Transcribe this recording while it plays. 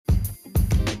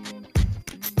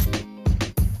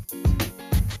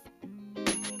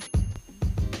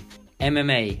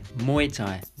MMA, Muay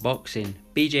Thai, boxing,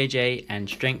 BJJ, and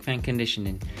strength and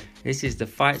conditioning. This is the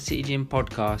Fight City Gym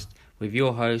podcast with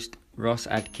your host, Ross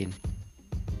Adkin.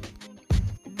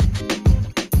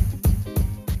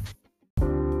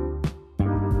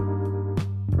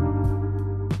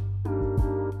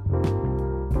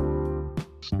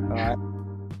 Alright.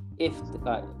 If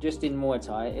just in Muay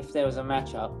Thai, if there was a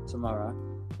matchup tomorrow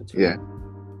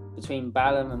between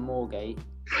Ballum and Moorgate,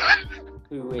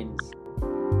 who wins?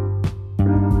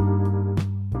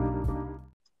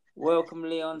 Welcome,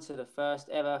 Leon, to the first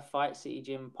ever Fight City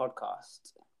Gym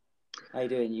podcast. How you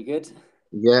doing? You good?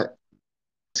 Yeah,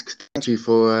 thank you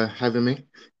for having me.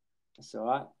 That's all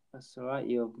right. That's all right.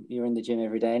 You're in the gym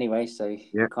every day anyway, so Yeah,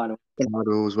 you're kind of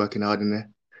always working hard in there.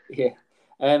 Yeah.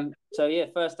 So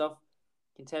first off,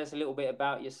 can you tell us a little bit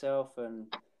about yourself and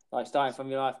like starting from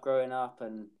your life growing up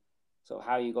and sort of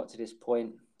how you got to this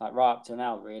point, like right up to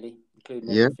now, really,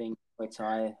 including everything Muay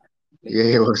Thai.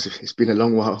 Yeah, it's been a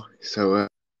long while. So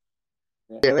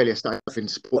really, I started off in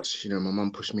sports. You know, my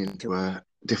mum pushed me into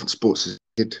different sports as a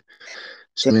kid: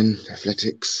 swimming,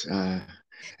 athletics,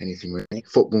 anything really,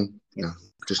 football. You know,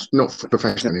 just not for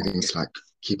professional anything. It's like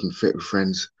keeping fit with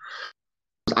friends.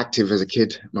 I was active as a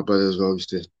kid. My brother as well used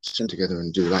to swim together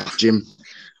and do like gym.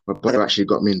 My brother actually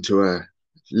got me into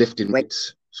lifting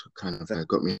weights. So kind of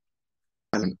got me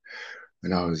when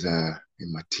I was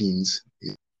in my teens.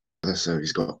 So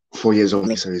he's got 4 years on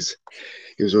me, so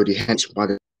he was already hench by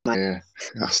the time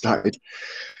I started.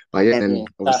 But then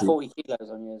obviously 40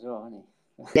 kilos on you as well, hasn't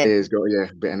he? He's got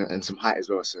a bit and some height as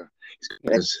well, so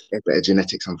he's got better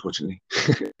genetics, unfortunately.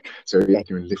 So he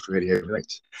can lift really heavy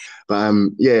weights. But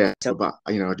but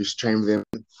I just train with him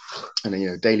on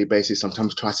a daily basis,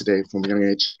 sometimes twice a day from a young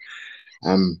age.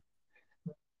 I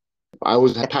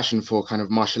always had a passion for kind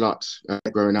of martial arts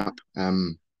growing up.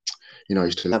 I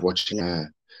used to love watching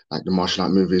like the martial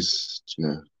art movies,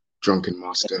 Drunken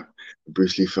Master,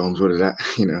 Bruce Lee films, all of that,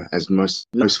 as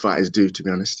most fighters do, to be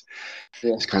honest.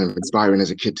 Yeah. It's kind of inspiring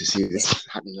as a kid to see this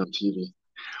happening on TV.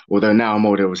 Although now I'm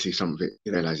older, obviously some of it,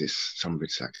 you realize some of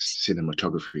it's like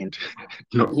cinematography and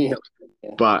not,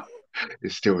 but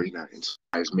it's still,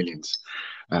 inspires millions.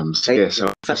 So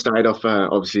I started off,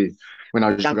 obviously, when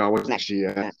I was younger, I wasn't actually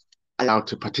allowed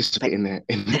to participate in the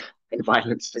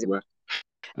violence, as it were,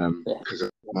 because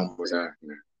my mum was a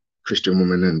Christian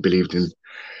woman and believed in,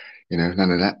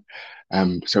 none of that.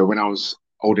 So when I was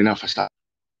old enough, I started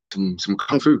some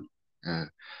kung fu.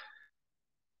 Kung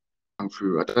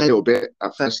fu. I did a little bit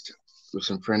at first with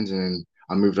some friends, and then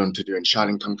I moved on to doing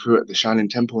Shaolin Kung Fu at the Shaolin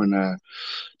Temple in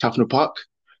Tufnell Park,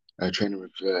 training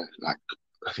with I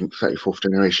think 34th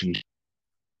generation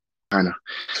China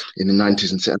in the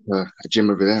 90s, and set up a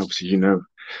gym over there. Obviously,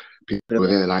 people were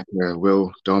there like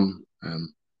Will, Dom,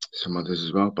 some others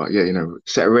as well. But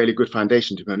set a really good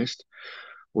foundation, to be honest.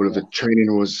 All of the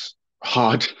training was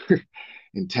hard,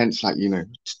 intense,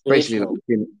 basically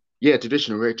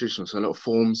traditional, very traditional. So a lot of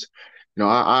forms.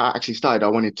 I actually started. I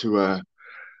wanted to.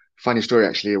 Funny story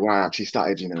actually. Why I actually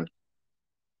started.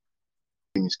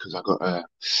 Things because I got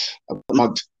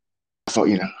mugged. I thought,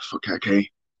 okay,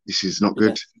 this is not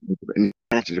good. And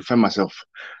I had to defend myself,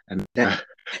 and so I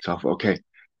thought, okay,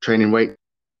 training weight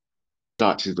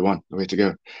starts is the way to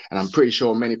go. And I'm pretty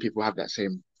sure many people have that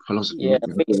same philosophy. Yeah, I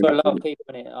think for a lot of people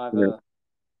in it,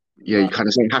 you kind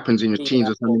of say it happens in your teens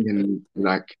or something, and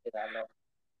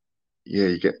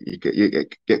you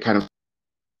get kind of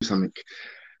something.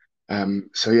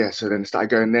 So then I started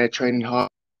going there, training hard,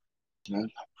 4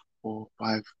 or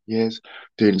 5 years,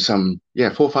 doing 4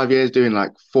 or 5 years doing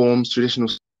like forms, traditional.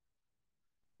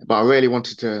 But I really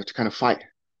wanted to kind of fight,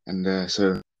 and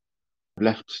so I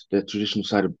left the traditional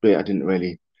side a bit. I didn't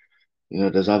really,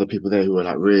 there's other people there who were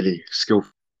like really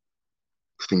skillful,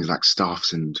 things like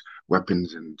staffs and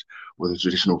weapons and all the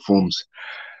traditional forms.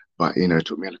 But it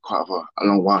took me quite a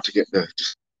long while to get there,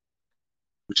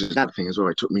 which is another thing as well.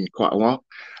 It took me quite a while.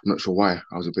 I'm not sure why.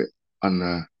 I was a bit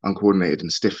uncoordinated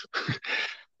and stiff.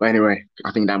 But anyway,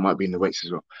 I think that might be in the weights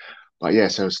as well. But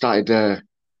so I started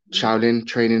Shaolin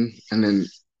training, and then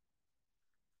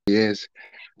years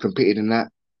competed in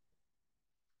that.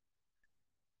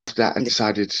 After that, I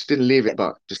decided, didn't leave it,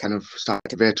 but just kind of started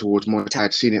to veer towards more.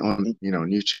 I'd seen it on, on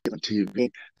YouTube and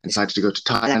TV. I decided to go to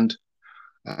Thailand,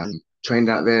 trained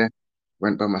out there,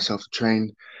 went by myself to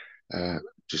train,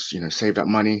 just, saved up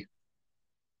money.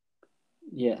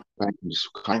 Yeah. I just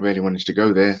really wanted to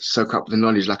go there, soak up the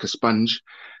knowledge like a sponge,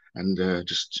 and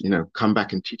just come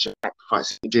back and teach at Fight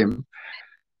City Gym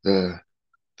the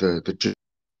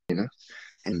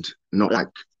and not like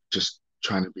just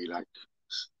trying to be like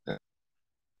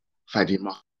faddy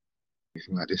mark,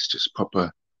 anything like this, just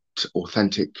proper,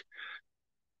 authentic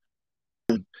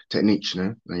techniques, you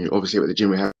know. And obviously at the gym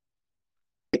we have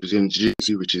Brazilian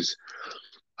Jiu-Jitsu, which is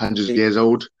hundreds of years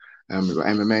old. We've got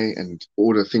MMA, and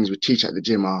all the things we teach at the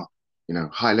gym are, you know,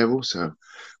 high level. So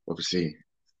obviously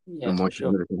the Yeah, more for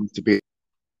sure. it has to be.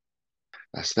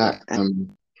 That's Yeah, that. for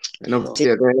And sure. obviously,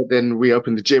 yeah, then we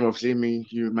opened the gym. Obviously, me,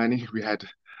 you, Manny, we had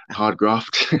hard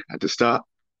graft at the start.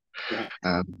 Yeah,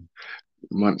 Um,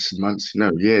 months and months,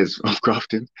 no, years of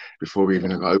grafting before we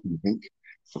even yeah, got open, I think.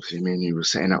 Obviously, me and you were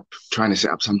trying to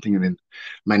set up something, and then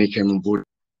Manny came on board.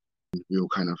 We all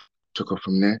kind of took off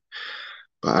from there.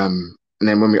 But and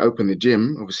then when we opened the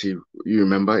gym, obviously, you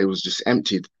remember it was just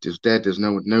empty. It was dead. There's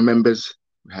no members.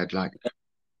 We had like,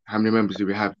 how many members did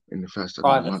we have in the first like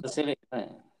private month? facility.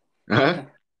 Wasn't Yeah, it? It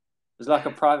was like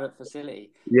a private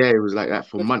facility. it was like that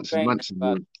for Good months and training, months. And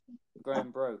but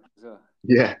growing broke as well.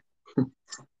 yeah.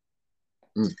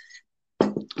 Mm.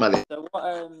 But So what?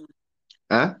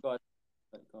 huh? God,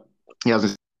 God. Yeah,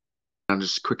 I'm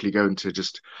just quickly going to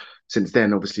just since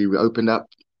then, obviously we opened up,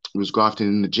 we was grafting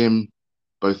in the gym,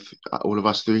 both all of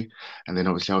us three, and then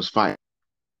obviously I was fighting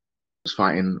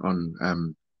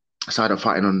on I started off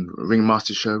fighting on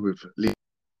Ringmaster show with Lee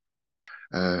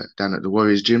down at the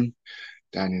Warriors gym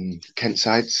down in Kent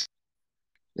sides.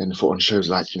 Then fought on shows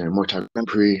like, you know, Muay Thai Grand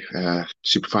Prix,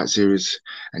 Super Fight Series,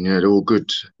 and you know they're all good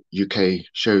UK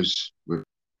shows with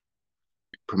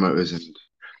promoters, and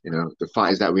you know the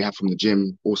fighters that we have from the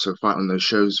gym also fight on those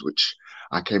shows, which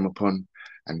I came upon,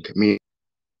 and me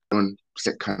and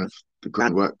set kind of the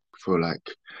groundwork for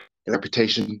like the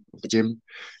reputation of the gym.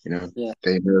 You know, Yeah,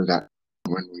 they know that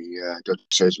when we go to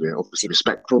shows, we're obviously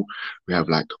respectful. We have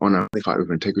like honor. We fight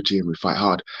with integrity, and we fight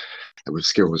hard and with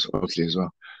skills, obviously as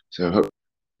well. So I hope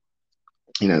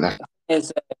you know that.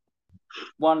 there's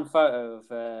one photo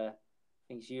of I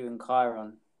think it's you and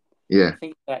Chiron. Yeah, I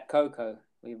think that Coco,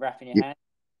 where you're wrapping your yeah, hand.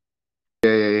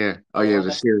 yeah. Oh Yeah, yeah, when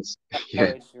the I see series. that Yeah,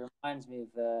 photo, it reminds me of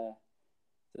the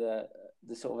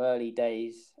the sort of early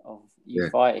days of you yeah,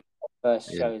 fighting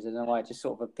first yeah, shows. I don't know why it just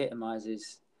sort of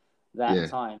epitomizes that yeah.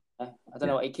 time. I don't Yeah.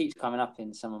 know what it keeps coming up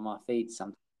in some of my feeds.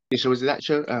 Sometimes. So was it that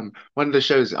show? One of the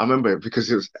shows I remember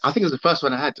because it was. I think it was the first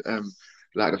one I had.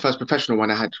 Like the first professional one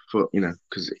I had for you know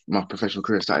because my professional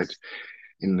career started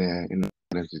in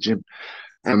the gym.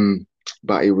 Um,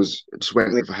 but it was just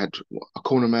when I had a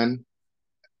corner man,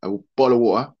 a bottle of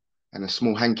water, and a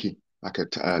small hanky, like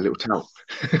a little towel.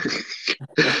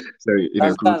 So you know,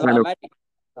 That 'cause we sounds kind like of magic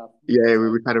stuff. yeah, we,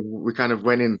 So we kind of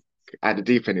went in at the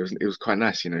deep end. It was quite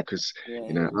nice, you know, because yeah,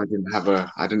 you know yeah,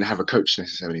 I didn't have a coach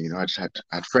necessarily. You know, I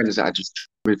had friends that I just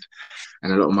with,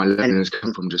 and a lot of my learning has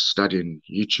come from just studying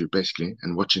YouTube basically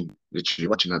and literally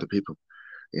watching other people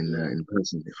yeah, in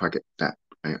person. If I get that.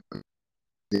 uh,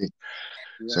 yeah,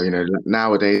 So you know,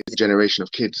 nowadays the generation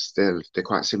of kids, they're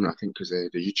quite similar, I think, because they're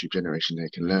the YouTube generation. They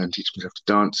can learn, teach themselves to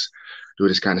dance, do all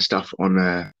this kind of stuff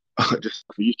on just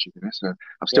for YouTube. You know, so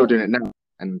I'm still yeah, doing it now,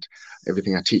 and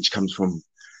everything I teach comes from,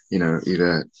 you know,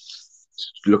 either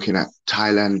looking at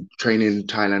Thailand training,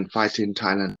 Thailand fighting,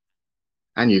 Thailand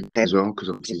and UK as well, because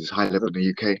obviously it's high level in the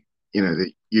UK. You know,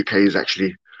 the UK is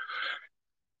actually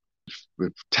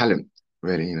with talent,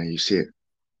 really. You know, you see it,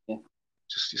 yeah.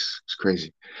 just it's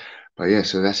crazy. But yeah,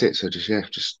 so that's it. So just yeah,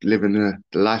 just living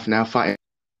the life now, fighting.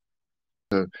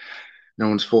 No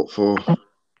one's fought for a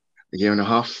year and a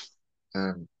half.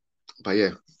 Um, but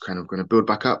yeah, kind of going to build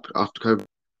back up after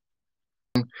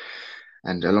COVID,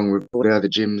 and along with the other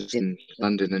gyms in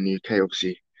London and the UK,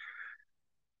 obviously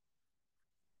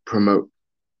promote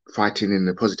fighting in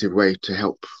a positive way to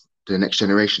help the next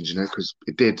generations. You know, because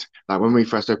it did like when we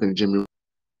first opened the gym,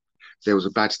 there was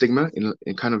a bad stigma in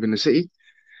kind of in the city,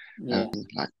 Yeah.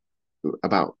 like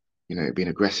about you know it being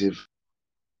aggressive.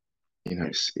 You know,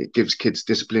 it gives kids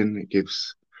discipline. It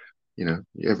gives you know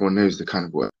everyone knows the kind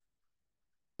of what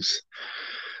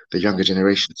the Yeah. younger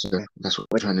generation. So that's what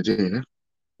we're trying to do. You know.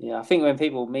 Yeah, I think when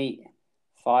people meet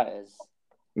fighters,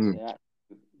 Mm, they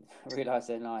actually realize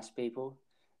they're nice people.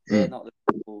 They're mm. not the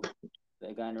people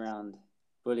that are going around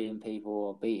bullying people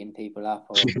or beating people up,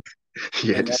 or I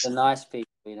Yeah, think they're just the nice people,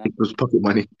 you know. people's pocket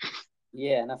money.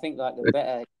 Yeah, and I think like the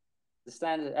better the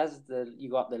standard as the you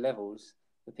go up the levels,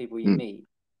 the people you Mm, meet,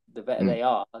 the better mm. they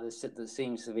are. There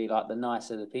seems to be like the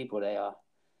nicer the people they are.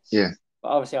 Yeah, But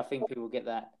obviously, I think people get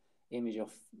that image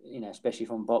of, especially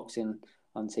from boxing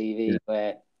on yeah, TV,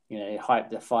 where they hype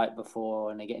the fight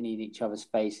before and they're getting in each other's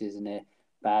faces and they're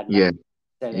bad man. yeah,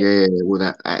 So yeah, it yeah, yeah, all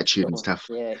that attitude and sort of, stuff.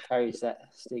 yeah, it carries that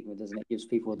stigma, doesn't it? Gives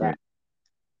people Yeah. that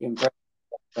impression.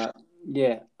 But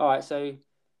yeah, all right. So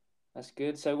that's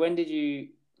good. So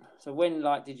when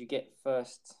like did you get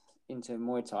first into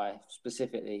Muay Thai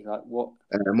specifically? Like what?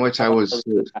 Muay How Thai long was ago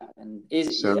was that? And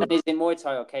is so it Muay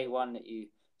Thai or K1 that you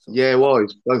sort of Yeah, style? well,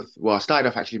 it's both. Well, I started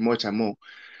off actually Muay Thai more,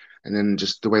 and then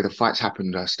just the way the fights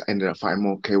happened, ended up fighting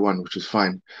more K1, which was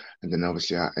fine. And then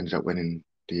obviously I ended up winning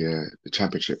the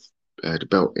championship, the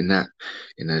belt in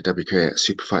the WK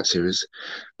Super Fight Series.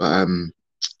 But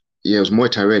yeah, it was Muay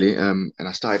Thai really. And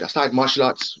I started martial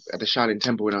arts at the Shaolin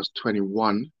Temple when I was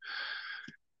 21,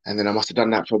 and then I must have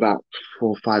done that for about 4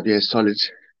 or 5 years solid.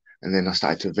 And then I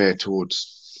started to veer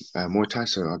towards Muay Thai.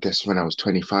 So I guess when I was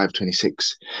 25,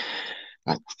 26,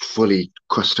 like fully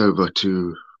crossed over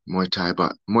to Muay Thai.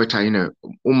 But Muay Thai,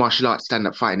 all martial arts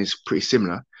stand-up fighting is pretty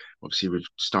similar, obviously with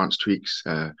stance tweaks,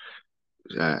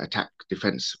 attack,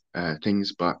 defense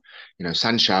things. But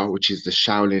Sanshao, which is the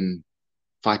Shaolin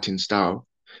fighting style,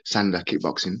 Sanda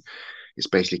kickboxing, it's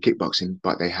basically kickboxing,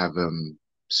 but they have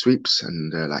sweeps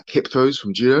and like hip throws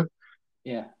from judo.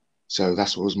 Yeah, So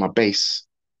that's what was my base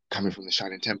coming from the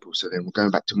Shaolin Temple. So then going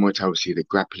back to Muay Thai, obviously the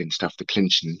grappling stuff, the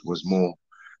clinching was more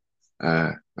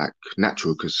like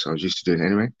natural because I was used to doing it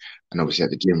anyway. And yeah, obviously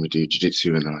at the gym we do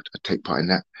jiu-jitsu and I take part in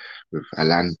that with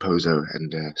Alan Pozo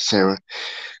and Sarah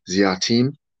ZR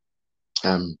team.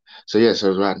 So yeah, so I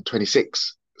was around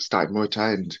 26, started Muay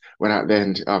Thai and went out there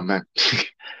and oh man,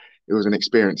 it was an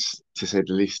experience to say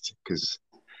the least because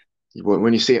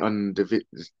when you see it on the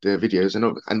videos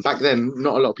and back then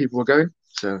not a lot of people were going,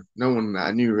 so no one that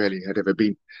I knew really had ever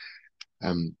been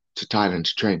to Thailand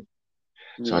to train.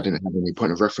 So I yeah, didn't have any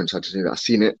point of reference. I just knew that I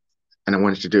seen it and I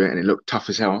wanted to do it and it looked tough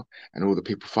as hell. And all the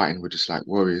people fighting were just like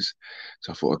warriors.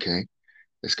 So I thought, okay,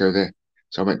 let's go there.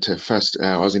 So I went to first,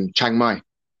 I was in Chiang Mai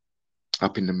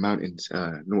up in the mountains,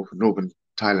 northern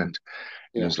Thailand.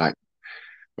 And it yeah, was like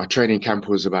my training camp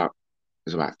was about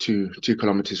 2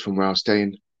 kilometers from where I was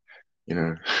staying. You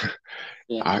know,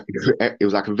 yeah, it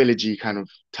was like a villagey kind of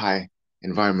Thai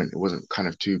environment. It wasn't kind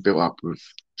of too built up with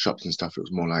shops and stuff. It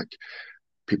was more like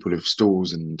people with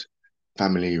stalls and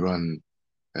family run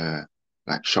uh,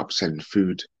 like shops selling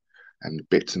food and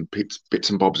bits and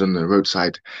bobs on the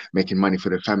roadside, making money for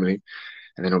their family.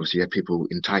 And then obviously you have people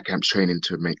in Thai camps training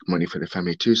to make money for their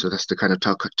family too. So that's the kind of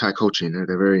Thai culture.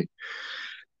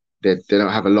 They don't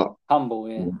have a lot. humble.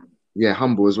 Yeah. Yeah,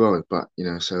 humble as well. But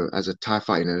so as a Thai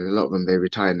fighter, a lot of them they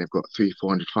retire and they've got 300,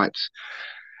 400 fights,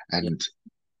 Yeah. and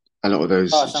a lot of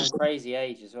those Oh, it's some just crazy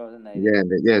age as well, didn't they? yeah,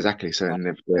 yeah, exactly. So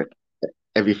and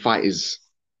every fight is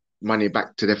money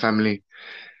back to their family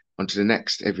onto the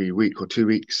next every week or 2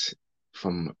 weeks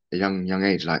from a young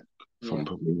age, like from Yeah,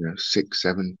 probably 6,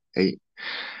 7, 8.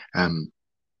 Um,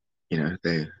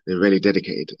 they're really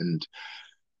dedicated, and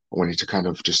I wanted to kind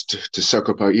of just to soak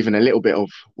up even a little bit of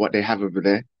what they have over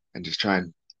there and just try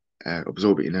and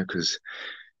absorb it, because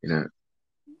you know,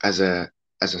 as a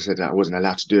as I said, I wasn't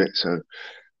allowed to do it, so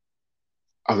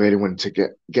I really wanted to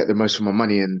get the most for my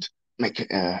money and make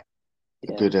it a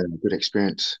yeah, good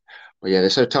experience. But yeah, they're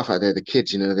so tough out there. The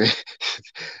kids, they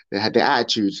they had their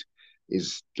attitude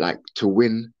is like to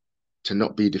win, to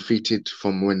not be defeated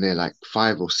from when they're like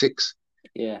 5 or 6.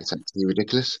 yeah, It's actually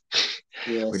ridiculous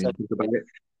yeah. when So you think about it.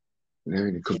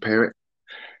 When you compare it,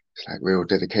 it's like real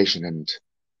dedication and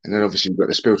then yeah, obviously you've got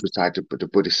the spiritual side, the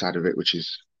Buddhist side of it, which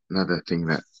is another thing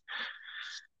that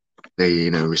they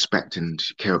respect and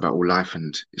care about all life.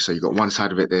 And so you've got one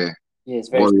side of it, they're yeah. It's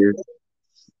very warriors,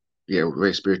 yeah,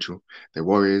 very spiritual. They're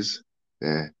warriors.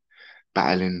 They're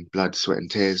battling blood, sweat,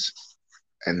 and tears.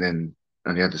 And then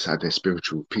on the other side, they're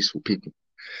spiritual, peaceful people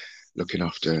looking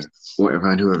after whatever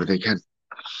and whoever they can.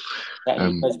 that it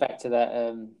Um, goes back to that.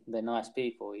 They're nice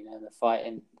people, they're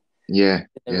fighting yeah,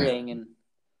 in the yeah, ring and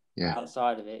yeah,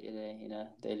 outside of it.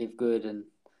 They live good and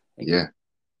they give.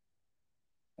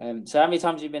 yeah. So how many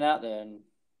times have you been out there and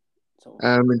sort of?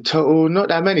 In total, not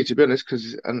that many to be honest,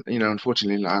 because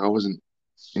unfortunately, like I wasn't,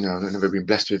 I've never been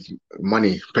blessed with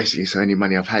money basically. So any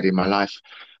money I've had in my life,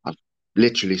 I've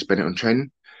literally spent it on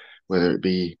training, whether it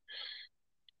be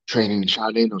training in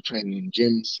Shaolin or training in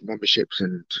gyms, memberships,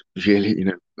 and really,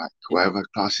 like whatever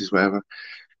classes, whatever.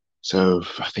 So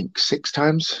I think 6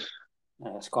 times.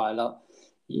 That's quite a lot.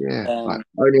 Yeah, like Um,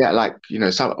 only at like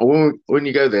some when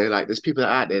you go there, like there's people that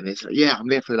are out there and it's like, yeah, I'm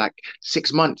there for like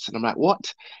 6 months, and I'm like,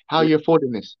 what? How are yeah, you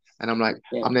affording this? And I'm like,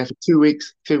 yeah, I'm there for 2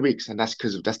 weeks, and that's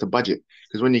because that's the budget.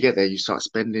 Because when you get there, you start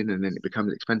spending, and then it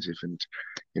becomes expensive. And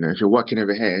if you're working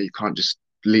over here, you can't just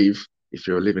leave if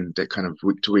you're living that kind of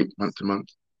week to week, month to month.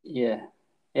 yeah,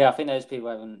 yeah. I think those people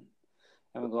haven't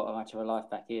got much of a life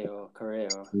back here or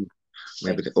career or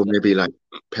they, Or maybe like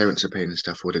parents are paying and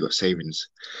stuff, or they got savings.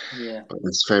 yeah, But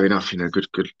that's fair enough, good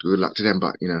luck to them.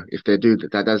 But if they do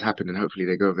that does happen, and hopefully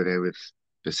they go over there with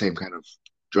the same kind of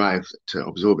drive to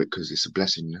absorb it because it's a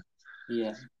blessing,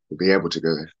 yeah, to be able to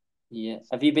go there. yeah.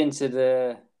 Have you been to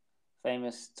the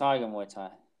famous Tiger Muay Thai?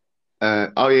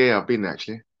 Oh yeah, I've been there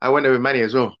actually. I went there with Manny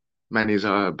as well. Manny's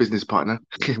our business partner.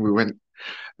 We went.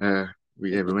 Uh, It's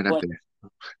we went out disappointing.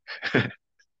 there.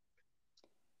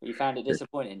 You found it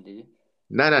disappointing, did you?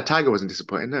 No, no, Tiger wasn't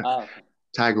disappointing. No, Oh, okay.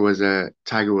 Tiger was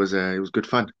it was good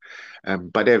fun.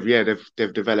 But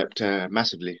they've developed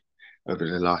massively over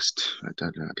the last I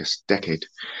don't know I guess decade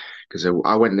because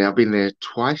I went there. I've been there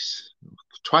twice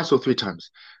or three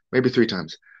times, maybe three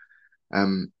times.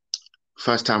 Um,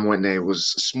 First time I went there it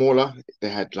was smaller. They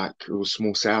had like it was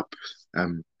small setup.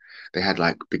 Um, they had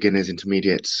like beginners,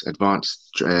 intermediates,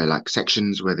 advanced like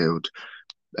sections where they would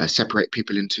separate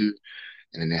people into,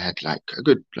 and then they had like a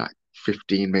good like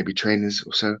 15 maybe trainers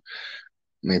or so,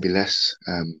 maybe less.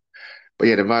 But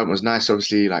yeah, the environment was nice.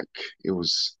 Obviously, like it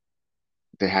was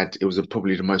it was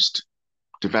probably the most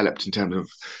developed in terms of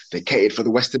they catered for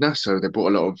the Westerner, so they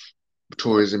brought a lot of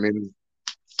Yeah, tourism in,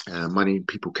 money,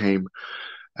 people came.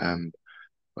 Um,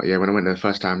 but yeah, when I went there the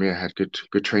first time, yeah, I had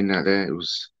good training out there. It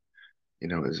was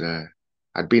it was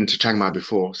I'd been to Chiang Mai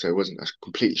before, so it wasn't a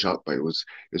complete shock, but it was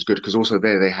good because also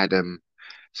there they had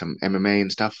some MMA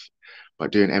and stuff.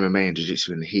 But doing MMA and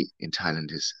jiu-jitsu in the heat in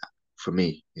Thailand is for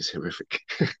me is horrific.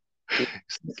 yeah,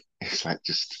 It's like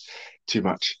just too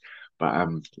much. But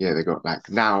yeah, they got like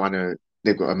now I know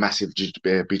they've got a massive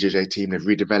BJJ team. They've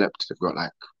redeveloped. They've got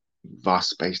like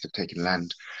vast space. They've taken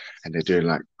land, and they're doing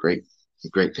like great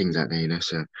things out there. You know,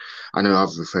 so I know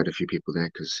I've referred a few people there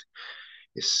because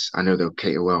it's I know they'll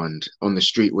cater well. And on the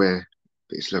street where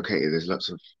it's located, there's lots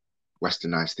of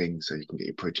westernized things, so you can get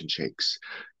your protein shakes,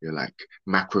 your like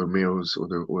macro meals, or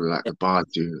like the bars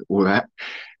do all that.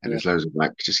 And yeah, there's loads of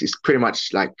like just it's pretty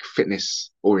much like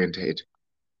fitness orientated.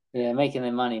 yeah. Making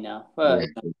their money now. Well,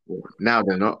 Yeah. Now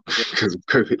they're not yeah, because of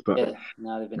COVID, but yeah.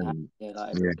 Now they've been hacked. um, Yeah, like yeah,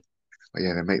 everyone. but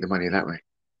yeah, they make the money that way.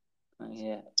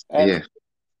 Yeah. But yeah,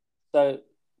 So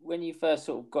when you first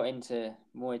sort of got into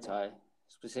Muay Thai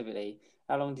specifically,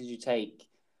 how long did you take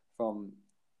from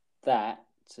that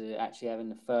to actually having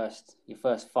your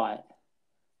first fight?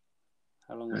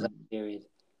 How long was that um, period?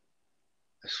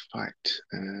 let's fight.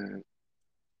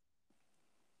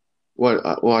 Well,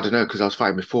 I don't know because I was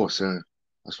fighting before, so I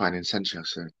was fighting in Sencha.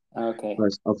 So Okay.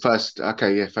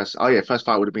 okay, yeah, first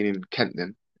fight would have been in Kent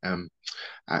then,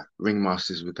 at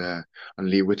Ringmasters with on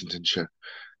Lee Whittington show.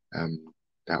 Um,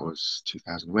 that was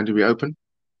 2000. When did we open?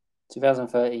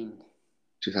 2013.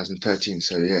 2013.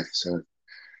 So yeah, so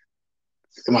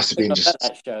it must have I think been I was at just.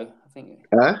 that show. I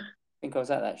Uh, think I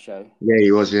was at that show. yeah,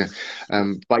 he was, yeah.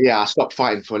 Yeah. But yeah, I stopped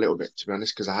fighting for a little bit, to be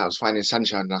honest, because I was fighting in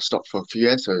Sunshine and I stopped for a few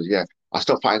years. So yeah, I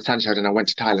stopped fighting Sunshine and I went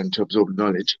to Thailand to absorb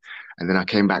knowledge, and then I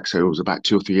came back. So it was about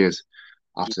 2 or 3 years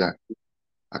after that.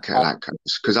 Okay, Uh, like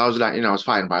because I was like, I was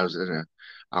fighting, but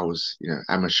I was,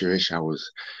 amateurish. I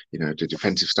was, the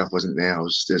defensive stuff wasn't there.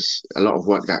 There's a lot of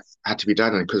work that had to be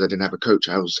done, and because I didn't have a coach,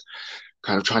 I was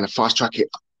kind of trying to fast track it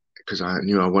because I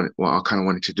knew I wanted what I kind of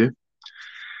wanted to do.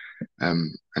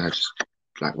 And I just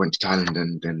like went to Thailand,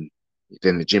 and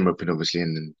then the gym opened, obviously,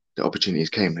 and then the opportunities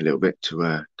came a little bit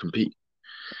to compete.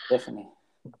 Definitely.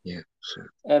 Yeah, so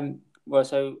Well,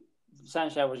 so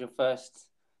Sanshao was your first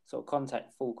sort of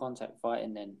full contact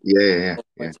fighting then. yeah.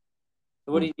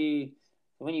 So what Mm, did you,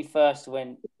 when you first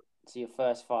went to your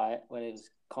first fight, when it was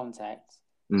contact,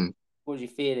 mm. what was you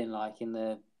feeling like in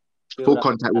the build Full up?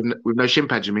 contact with no shin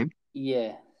pads, you mean?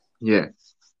 Yeah. Yeah.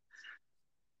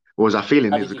 What was I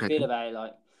feeling? How Is did the you feel question. about it?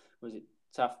 Like, was it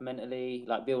tough mentally,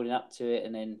 like building up to it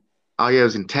and then, Oh yeah, it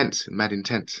was intense, mad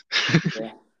intense.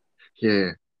 yeah,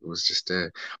 Yeah, it was just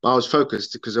but I was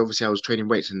focused because obviously I was training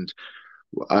weights and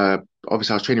uh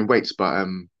obviously I was training weights, but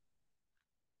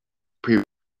pre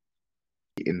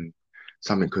eating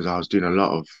something because I was doing a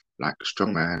lot of like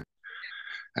strongman,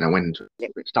 and I went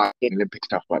started doing Olympic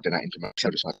stuff, but then I injured my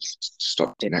shoulder, so I just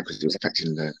stopped doing that because it was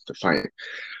affecting the fight.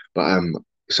 But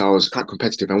so I was quite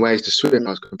competitive, and where I used to swim,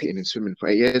 I was competing in swimming for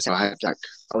 8 years. So I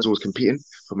was always competing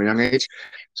from a young age.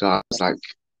 So I was like,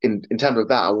 in terms of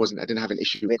that, I didn't have an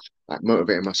issue with like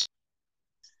motivating myself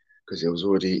because it was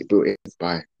already built in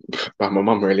by my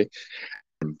mum really.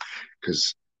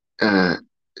 Because uh,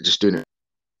 just doing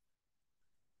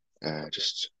it,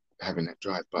 just having that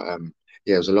drive. But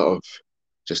yeah, it was a lot of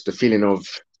just the feeling of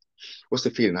what's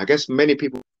the feeling? I guess many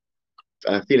people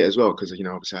feel it as well because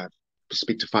obviously I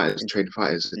speak to fighters and train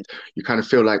fighters. And you kind of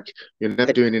feel like you're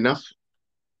never doing enough.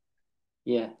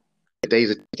 yeah, The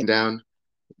days are ticking down.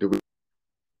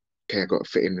 Okay, I got to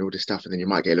fit in all this stuff, and then you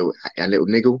might get a little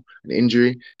niggle, an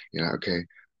injury. You're like, okay,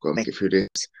 got to make it through this.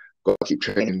 Got to keep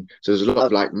training. So there's a lot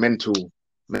of like mental,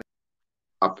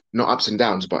 not ups and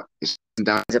downs, but it's ups and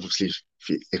downs. Obviously,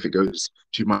 if it goes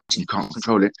too much and you can't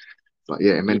control it. But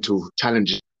yeah, yeah, mental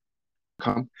challenges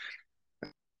come.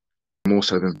 more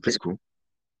so than physical.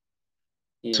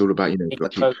 It's Yeah. all about, Keep got a to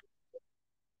keep. close.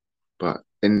 But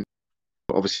then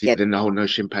obviously then the whole no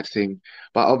shin pad thing.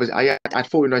 But obviously I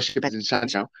thought with no shin pads in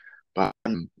Sanchow, but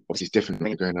obviously it's different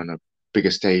when you're going on a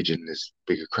bigger stage and there's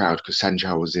bigger crowd because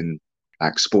Sanchow was in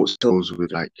like sports stalls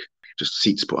with like just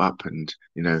seats put up and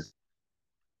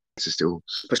to still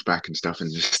push back and stuff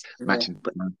and just Yeah. matching.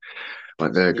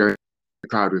 But the Yeah. going the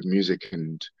crowd with music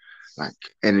and like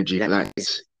energy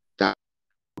that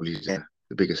probably is the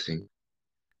biggest thing.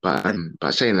 But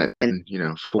saying that then,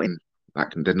 fought in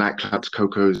like the nightclubs,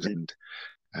 Coco's and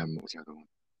what was the other one?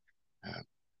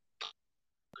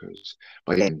 Coco's.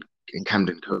 But yeah, in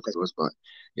Camden, Coco's was. But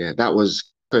yeah, that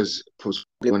was because was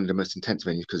one of the most intense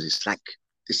venues because it's like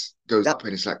it goes up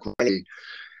and it's like really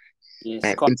Yeah.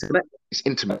 It's quite intimate. It's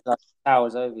intimate. like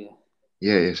towers over you.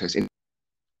 Yeah. So it's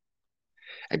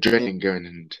adrenaline going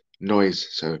and noise.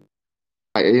 So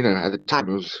at the time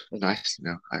it was nice.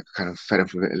 I kind of fed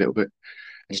up with it a little bit.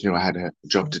 I just knew I had a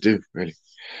job to do, really.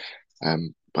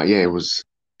 But yeah, it was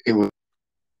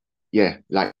yeah,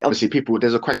 like obviously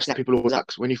there's a question that people always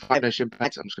ask when you fight no shin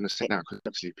pads. I'm just going to say now because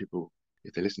obviously people,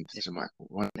 if they listen to this, might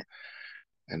want,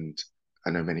 and I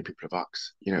know many people have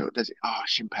asked, does it? Oh,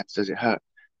 shin pads, does it hurt?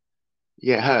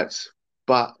 Yeah, it hurts,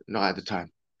 but not at the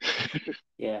time.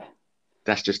 Yeah.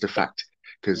 That's just a fact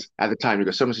because at the time you've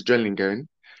got so much adrenaline going,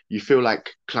 you feel like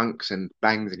clunks and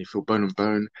bangs, and you feel bone on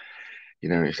bone.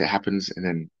 If it happens, and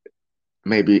then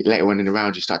maybe later on in the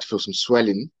round you start to feel some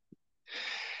swelling,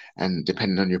 and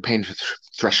depending on your pain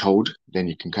threshold, then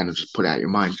you can kind of just put it out of your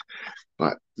mind.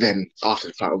 But then after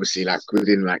the fight, obviously, like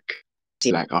within like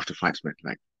after fights, man,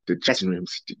 like the dressing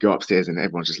rooms, you go upstairs and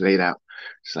everyone's just laid out.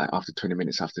 It's like after 20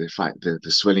 minutes after the fight, the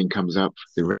swelling comes up,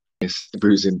 the redness, the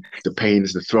bruising, the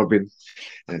pains, the throbbing,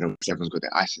 and then obviously everyone's got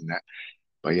their ice in that.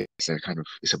 But yeah,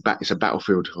 it's a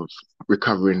battlefield of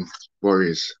recovering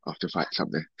warriors after fights up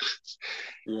there.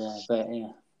 Yeah. But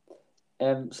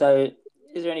yeah. So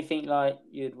is there anything like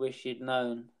you'd wish you'd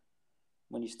known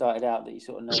when you started out that you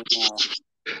sort of know now?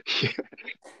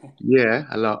 Yeah,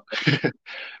 a lot.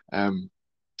 um,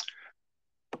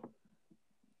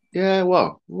 yeah,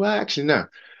 actually, no.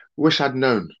 Wish I'd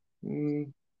known.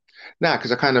 Nah,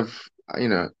 because I kind of,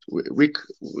 we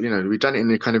done it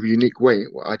in a kind of unique way.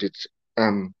 What I did,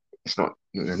 it's not,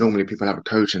 normally people have a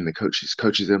coach and the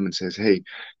coaches them and says, hey,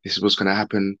 this is what's going to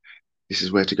happen. This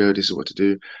is where to go. This is what to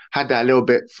do. Had that a little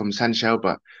bit from Sanchow,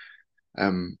 but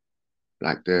um,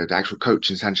 like the actual coach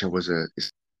in Sanchow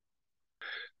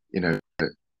you know,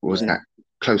 wasn't Yeah. that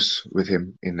close with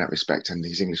him in that respect, and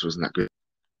his English wasn't that good.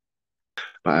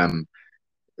 But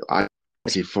I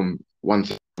obviously from one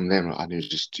thing from them, I knew it was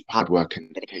just hard work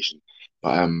and dedication.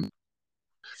 But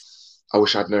I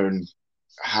wish I'd known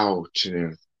how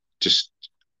to just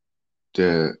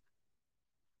the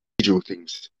individual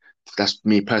things. That's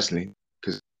me personally,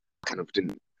 because I kind of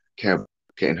didn't care about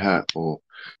getting hurt or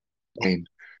pain,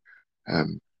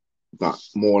 but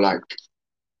more like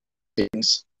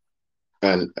things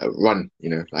run,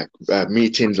 like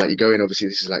meetings, like you go in, obviously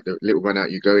this is like the little run out,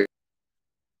 you go in,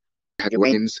 have your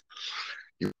weigh-ins,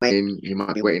 you weigh in, you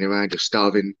might be waiting around, you're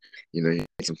starving, you need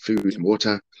some food and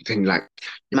water, then like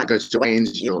you might go to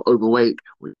weigh-ins, you're overweight,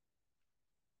 and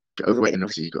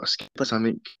obviously you've got to skip or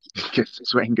something, get some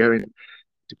sweating going,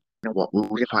 what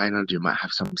will you find on, you might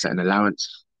have some certain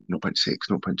allowance, 0.6,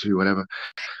 0.2, whatever.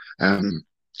 And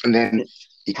then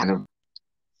you kind of,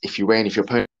 if you weigh in, if your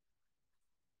opponent,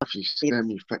 if you see them,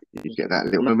 you get that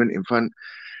little moment in front,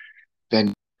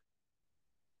 then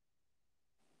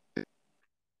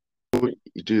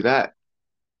you do that,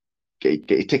 get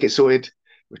your ticket sorted,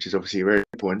 which is obviously very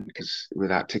important because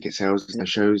without ticket sales, there's no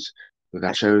shows.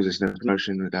 Without shows, there's no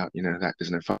promotion. Without that,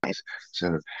 there's no fights.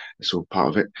 So it's all part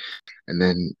of it. And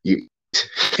then you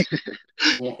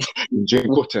Yeah. drink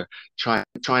water, trying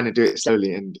to do it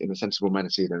slowly and in a sensible manner,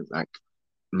 so you don't like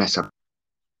mess up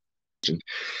and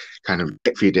kind of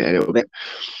feed it a little bit.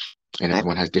 And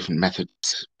everyone has different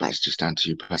methods, but it's just down to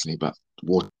you personally. But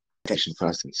water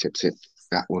first and sip,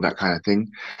 that all that kind of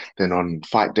thing. Then on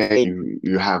fight day,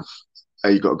 you have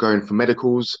you got to go in for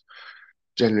medicals.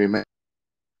 Generally,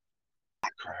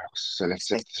 so let's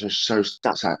say the show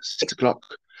starts at 6 o'clock.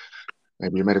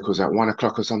 Maybe your medicals at 1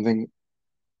 o'clock or something.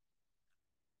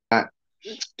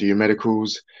 Do your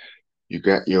medicals. You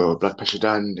get your blood pressure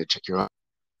done. They check you out,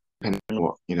 depending on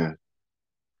what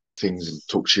things, and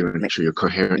talk to you and make sure you're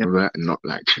coherent and that, and not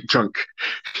like drunk.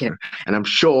 And I'm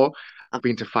sure I've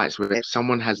been to fights where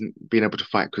someone hasn't been able to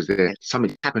fight because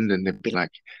something happened and they've been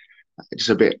like just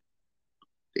a bit,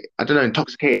 I don't know,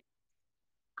 intoxicated.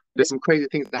 There's some crazy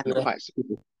things that happen at fights.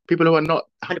 People who are not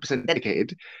 100%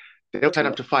 dedicated, they'll turn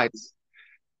up to fights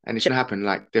and it shouldn't happen.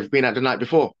 Like they've been at the night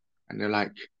before, and they're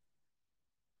like,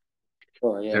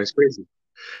 Oh yeah. it's crazy.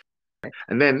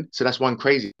 And then, so that's one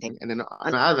crazy thing. And then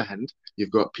on the other hand,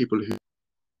 you've got people who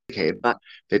dedicated, but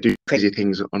they do crazy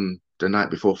things on the night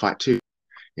before fight too.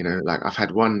 You know, like I've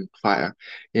had one fighter,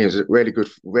 he was a really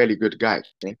good guy,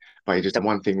 actually, but he just done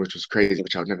one thing which was crazy,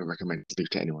 which I would never recommend to do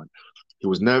to anyone. He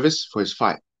was nervous for his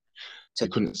fight, so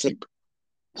he couldn't sleep.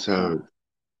 So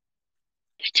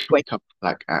he'd wake up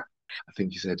like at, I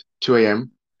think he said 2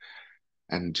 a.m.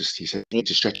 and he said, he need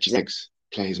to stretch his legs,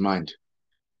 clear his mind,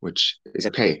 which is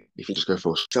okay if you just go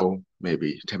for a stroll,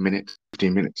 maybe 10 minutes,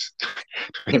 15 minutes,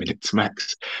 20 minutes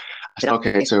max. I said,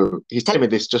 okay, so he's telling me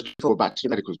this just before back to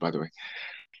medicals, by the way.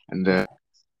 And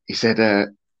he said,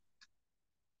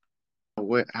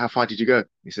 how far did you go?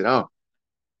 He said, oh,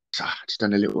 so I just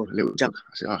done a little jog.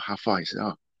 I said, oh, how far? He said,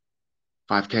 oh,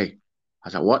 5K. I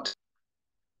was like, what?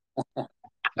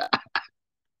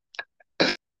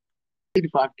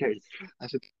 5K. I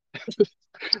said,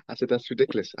 I said, that's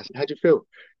ridiculous. I said, how'd you feel?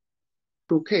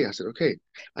 Okay. I said, okay.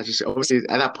 I just said, obviously,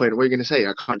 at that point, what are you going to say?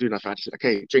 I can't do nothing. I just said,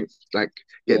 okay, drink, like,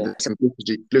 get some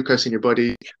glucose in your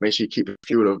body. Make sure you keep a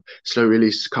fuel of slow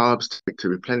release carbs to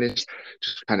replenish.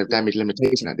 Just kind of damage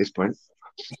limitation at this point.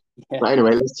 Yeah. But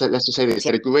anyway, let's just say this. He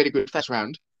had a really good first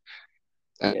round.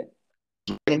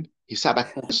 He sat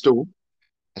back on the stool.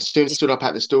 As soon as he stood up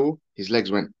at the stool, his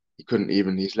legs went. He couldn't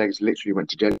even. His legs literally went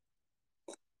to jelly.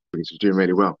 He was doing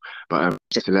really well. But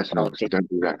just a lesson, obviously, don't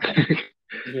do that.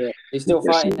 Yeah, he's still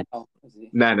fighting now. Is he?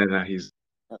 No. He's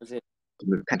that was it. In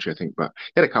the country, I think. But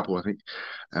he had a couple, I think.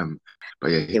 But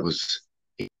yeah, he was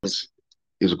a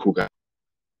cool guy.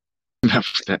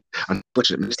 That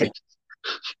unfortunate mistake.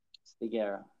 Big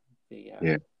error.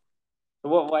 Yeah. So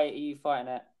what weight are you fighting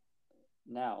at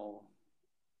now?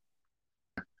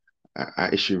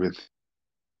 Issue with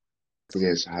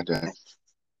years. I had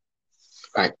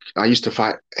like I used to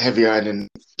fight heavier, and then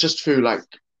just through like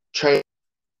training,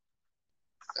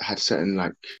 I had certain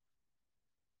like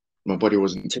my body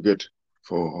wasn't too good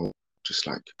for just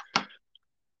like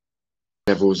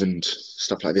levels and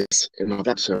stuff like this in my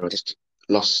blood, so I just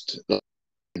lost.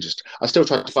 I still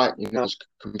tried to fight, I was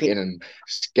competing in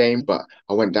this game, but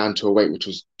I went down to a weight which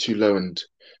was too low and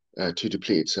too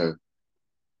depleted. So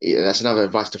yeah, that's another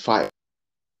advice to fight.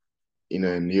 In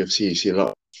the UFC, you see a lot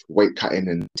of weight cutting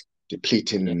and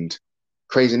depleting and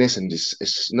craziness, and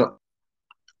it's not.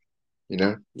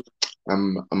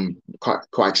 I'm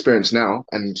quite experienced now,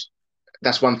 and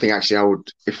that's one thing actually I would,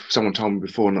 if someone told me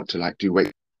before not to like do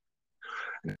weight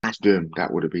and I had to do them,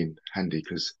 that would have been handy,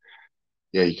 because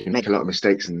yeah, you can make a lot of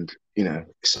mistakes, and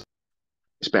it's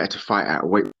better to fight at a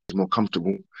weight that's more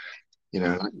comfortable.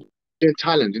 Like in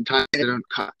Thailand they don't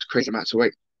cut crazy amounts of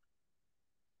weight.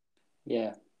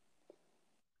 Yeah.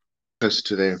 Closer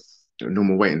to their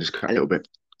normal weight and just cut a little bit,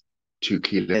 2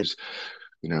 kilos,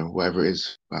 whatever it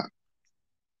is. But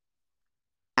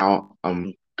now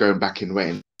I'm going back in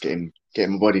weight and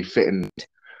getting my body fit and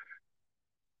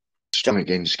strong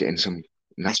again, just getting some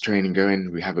nice training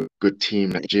going. We have a good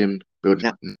team at the gym, building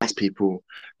up nice people,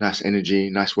 nice energy,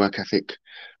 nice work ethic.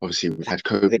 Obviously, we've had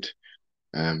COVID.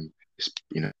 I've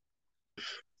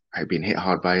been hit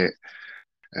hard by it.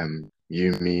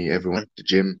 You, me, everyone at the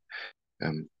gym.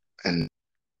 And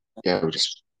yeah, we'll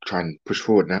just try and push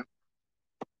forward now.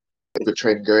 Good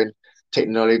training going, take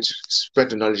the knowledge, spread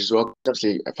the knowledge as well.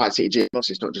 Obviously, at Fight City Gym,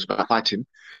 obviously it's not just about fighting.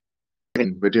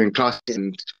 We're doing classes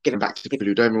and giving back to people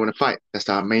who don't even want to fight. That's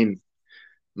our main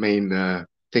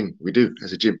thing we do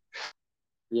as a gym.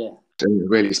 Yeah. So a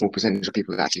really small percentage of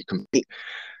people that actually compete,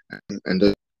 and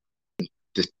the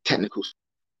technicals,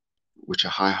 which are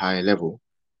high level,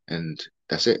 and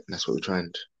that's it. That's what we try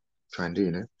and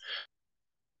do,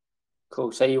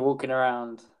 Cool. So you're walking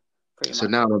around pretty much. So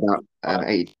now I'm about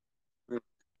 80.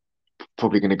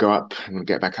 Probably going to go up. I'm going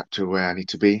to get back up to where I need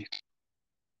to be.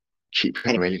 Cheap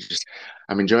anyway.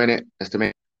 I'm enjoying it. That's the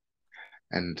main.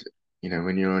 And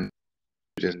when you're on,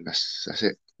 that's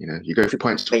it. You go through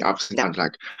points, ups and downs.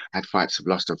 Like I had fights, I've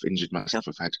lost, I've injured myself.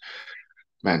 I've had,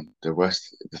 the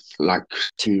worst. Like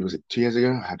 2 years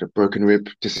ago? I had a broken rib,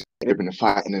 just in a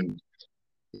fight, and then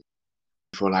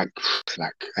for like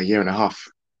a year and a half,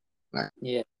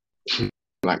 yeah.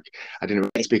 Like I didn't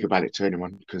really speak about it to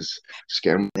anyone because just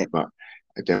get on with it. But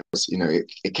there was,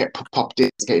 it kept popped in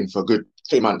for a good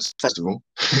 3 months, first of all,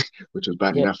 which was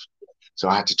bad enough. So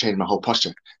I had to change my whole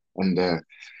posture, and then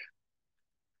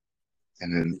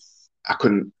I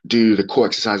couldn't do the core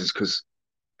exercises because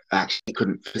I actually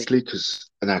couldn't physically. What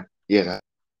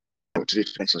to do.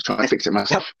 So I was trying to fix it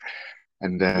myself,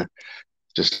 and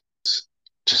just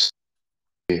the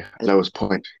lowest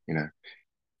point,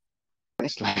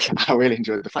 honest. Like I really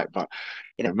enjoyed the fight, but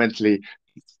mentally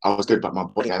I was good, but my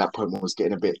body at that point was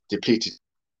getting a bit depleted.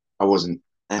 I wasn't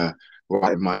right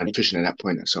with my nutrition at that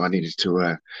point, so I needed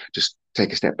to just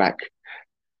take a step back,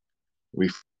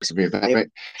 reevaluate,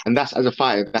 and that's as a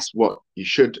fighter, that's what you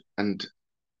should. And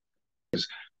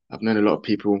I've known a lot of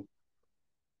people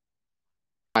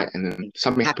fight, and then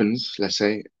something happens, let's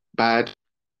say bad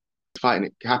fighting,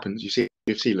 it happens. You see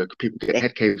UFC, look, people get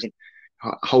head caves in,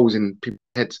 holes in people's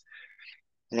heads.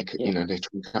 You know, they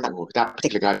try to come back. Well, that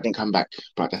particular guy didn't come back,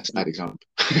 but that's a bad example.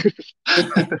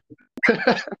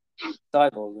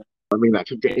 Cyborg. I mean, like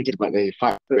people get injured, but they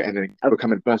fight through it and then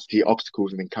overcome adversity,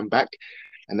 obstacles, and then come back.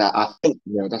 And that I think,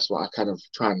 that's what I kind of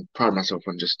try and pride myself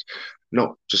on, just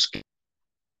not just.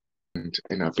 And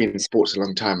I've been in sports a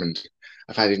long time, and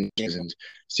I've had injuries, and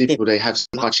see people, they have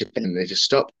some hardship and they just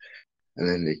stop, and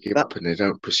then they give up and they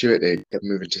don't pursue it. They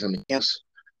move into something else.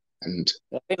 And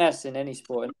I think that's in any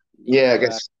sport. I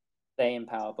guess staying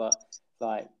power, but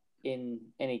like in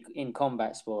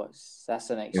combat sports,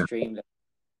 that's an extreme level,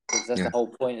 because that's the whole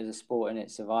point of the sport, and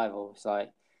it's survival. It's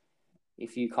like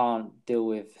if you can't deal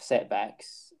with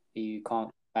setbacks, you can't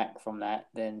come back from that,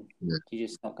 then you're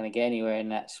just not going to get anywhere in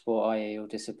that sport, are you? You'll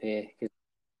disappear.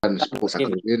 And the sports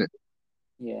psychology, isn't it?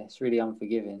 Yeah, it's really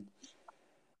unforgiving.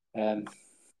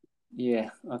 Yeah.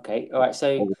 Okay. All right.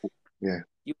 So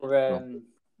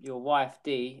your wife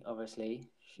Dee, obviously,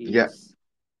 she's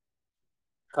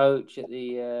coach at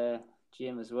the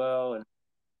gym as well, and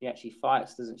she actually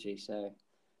fights, doesn't she? So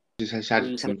we should have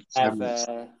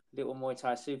little Muay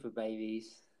Thai super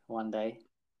babies one day.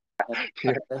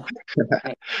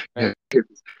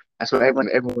 That's what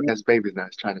everyone has babies now.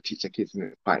 Is trying to teach their kids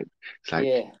to fight. It's like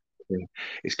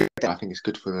it's good. I think it's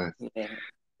good for the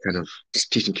kind of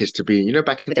just teaching kids to be.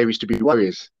 Back in the day we used to be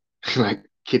warriors. Like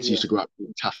kids used to grow up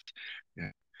being tough.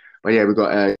 Yeah. But we've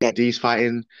got Dee's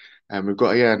fighting, and we've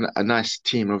got a nice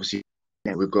team. Obviously,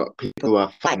 we've got people who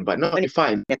are fighting, but not only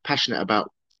fighting, they're passionate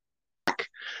about.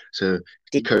 So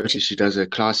Dee coaches, she does her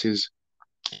classes.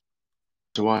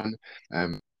 One,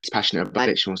 she's passionate about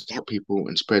it. She wants to help people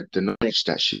and spread the knowledge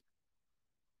that she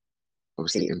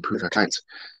obviously improve her clients,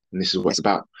 and this is what it's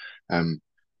about. And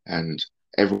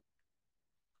everyone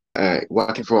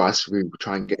working for us, we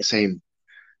try and get the same,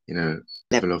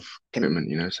 level of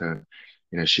commitment. So,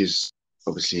 she's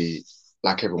obviously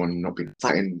like everyone, not been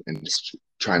fighting and just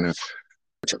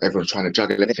everyone's trying to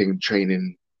juggle everything,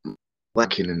 training,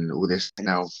 working, and all this.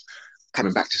 Now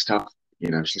coming back to stuff,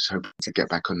 she's hoping to get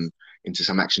back into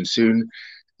some action soon.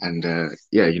 And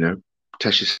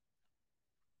Tesh's,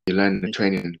 you learn the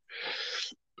training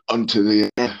onto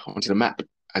the map,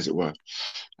 as it were.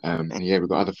 And we've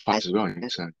got other fights as well.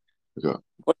 So we've got.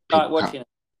 What's it like watching a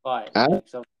fight?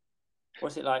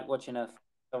 What's it like watching a?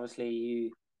 Obviously,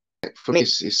 you. For me,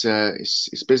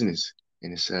 it's business,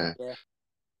 and it's I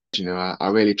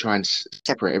really try and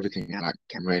separate everything. Like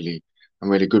I'm really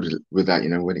good with that.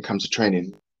 When it comes to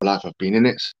training, life I've been in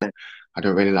it. So I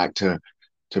don't really like to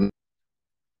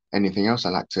anything else.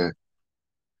 I like to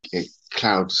it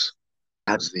clouds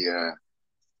the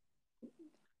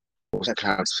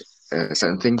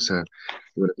certain things. So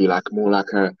you want to be more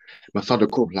like a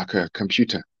methodical, like a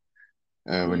computer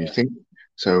when you think.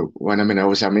 So when I'm in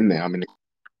there. I'm in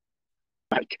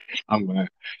like I'm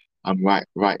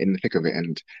right in the thick of it,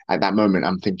 and at that moment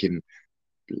I'm thinking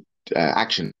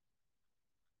action.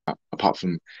 Apart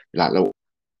from like little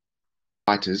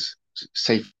fighters,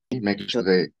 safety, making sure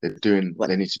they're doing what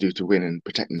they need to do to win and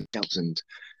protect themselves and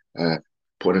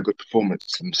put in a good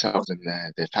performance themselves and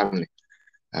their family.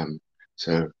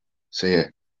 So yeah.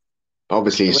 But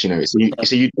obviously, it's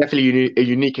definitely a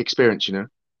unique experience.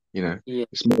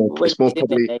 It's more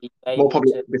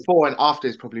probably before and after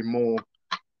is probably more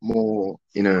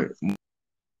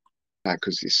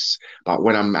because but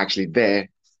when I'm actually there,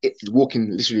 it's walking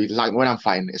literally like when I'm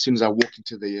fighting. As soon as I walk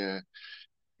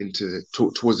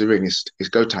towards the ring, it's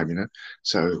go time.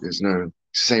 So it's the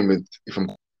same with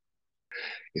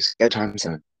it's go time.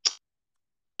 So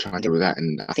try and deal with that,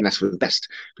 and I think that's for the best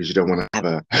because you don't want to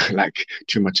have like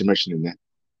too much emotion in there.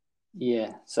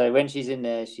 Yeah. So when she's in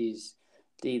there, she's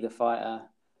Dee the fighter.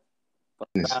 But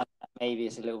maybe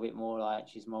it's a little bit more like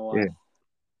she's my wife.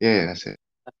 Yeah, that's it.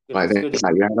 Like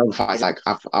another fight. Like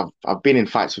I've been in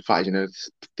fights with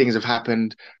fighters. Things have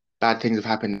happened, bad things have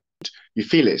happened. You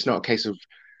feel it. It's not a case of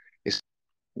it's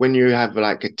when you have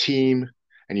like a team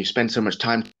and you spend so much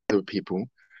time together with people.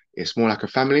 It's more like a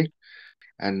family,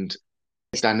 and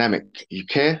it's dynamic. You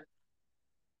care.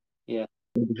 Yeah.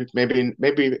 Maybe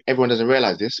everyone doesn't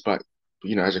realize this, but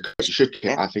as a coach, you should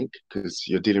care. I think because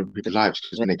you're dealing with people's lives.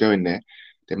 Because when they go in there,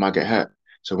 they might get hurt.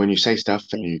 So when you say stuff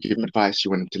and you give them advice,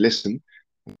 you want them to listen.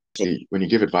 when you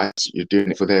give advice, you're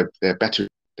doing it for their better,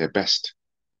 their best.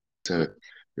 So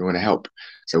you want to help.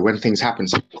 So when things happen,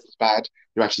 so it's bad,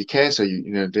 you actually care. So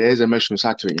there's an emotional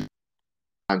side to it.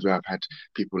 Times where I've had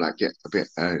people like get a bit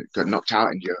got knocked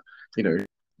out, and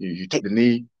you take the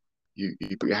knee, you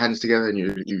put your hands together, and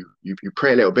you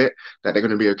pray a little bit that they're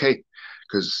going to be okay,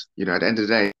 because at the end of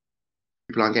the day,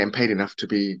 people aren't getting paid enough to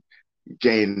be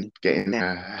getting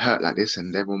hurt like this,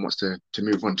 and everyone wants to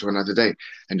move on to another day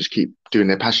and just keep doing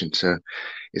their passion. So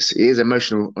it is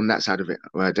emotional on that side of it,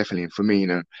 definitely. And for me,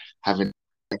 having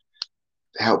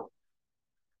help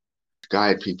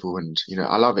guide people, and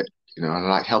I love it. I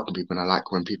like helping people, and I like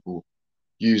when people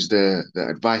use the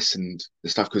advice and the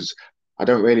stuff, because I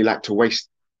don't really like to waste.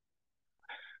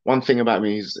 One thing about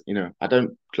me is, I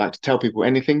don't like to tell people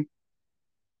anything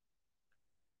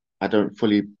I don't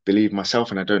fully believe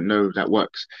myself, and I don't know that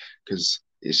works, because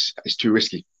it's too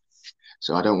risky.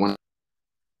 So I don't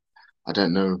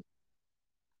know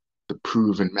the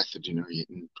proven method,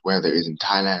 where there is in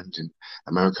Thailand and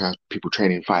America, people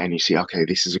training, fighting, you see, okay,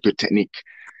 this is a good technique.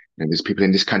 There's people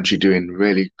in this country doing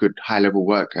really good high level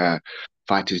work,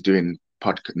 fighters doing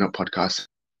not podcasts,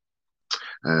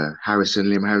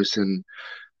 Liam Harrison,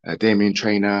 Damien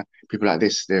Trainer, people like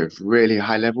this, they're really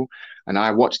high level, and I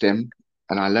watch them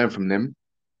and I learn from them,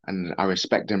 and I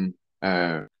respect them,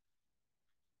 you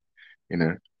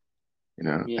know,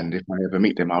 Yeah. and if I ever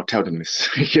meet them, I'll tell them this.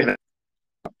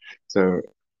 So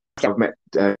I've met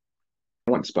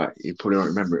once, but you probably won't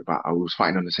remember it. But I was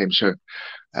fighting on the same show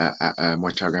at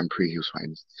Muay Thai Grand Prix. He was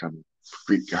fighting some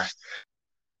Greek guy.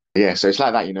 Yeah, so it's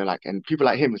like that, like, and people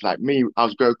like him. It's like me. I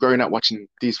was growing up watching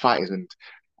these fighters, and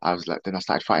I was like, then I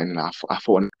started fighting, and I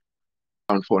fought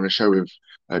on a show with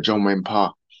John Wayne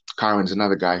Parr. Kyron's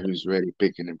another guy who's really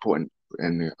big and important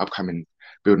in the upcoming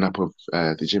building up of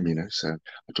the gym. So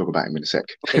I'll talk about him in a sec.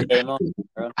 Get him on,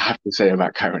 bro. I have to say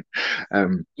about Kyron.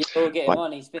 You will get him But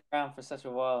on. He's been around for such a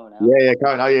while now. yeah,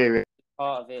 Kyron. Oh yeah.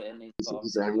 Part of it, and he's got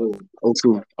He's obviously real old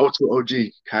school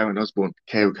OG, Kyron Osborne,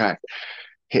 KO Kai.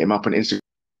 Hit him up on Instagram.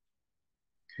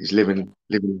 He's living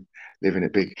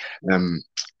it big.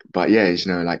 But yeah,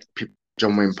 like people,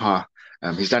 John Wayne Parr.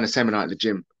 He's done a seminar at the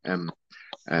gym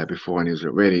before, and it was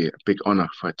really a big honor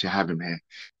to have him here.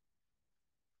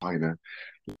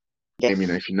 Game,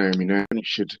 if you know him, you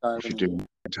should do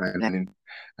Thailand.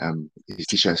 His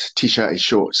t-shirt, his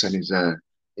shorts, and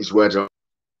his words are.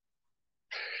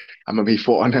 I remember he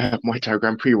fought on a Muay Thai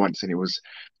Grand Prix once, and it was,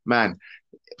 man,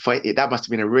 that must have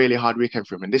been a really hard weekend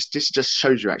for him. And this just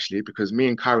shows you, actually, because me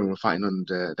and Kyron were fighting on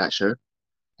that show,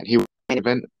 and he was main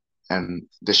event, and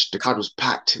the card was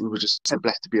packed. We were just so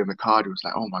blessed to be on the card. It was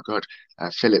like, oh my god,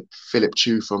 Philip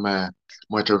Chu from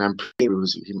Muay Thai Grand Prix he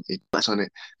on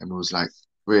it, and was like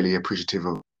really appreciative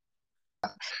of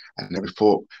that. And then we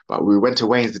fought, but we went to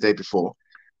Wayne's the day before.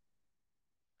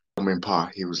 In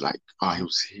Parr, he was like,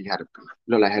 he had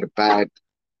looked like he had a bad.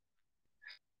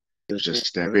 It was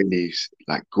just really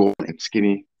like gaunt and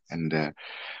skinny, and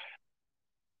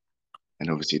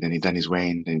obviously then he done his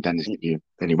weigh-in, then he done his interview,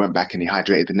 then he went back and he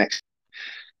hydrated the next,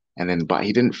 and then but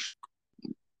he didn't.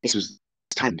 This was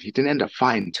time he didn't end up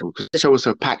fighting until, because the show was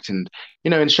so packed, and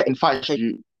in fight show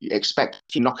you expect a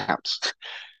few knockouts.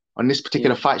 On this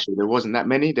particular fight show, there wasn't that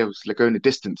many. There was like going the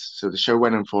distance, so the show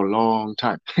went on for a long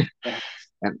time,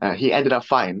 and he ended up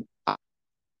fighting.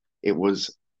 It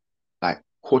was like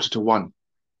 1:45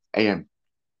 a.m.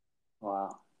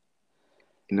 Wow.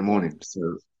 in the morning.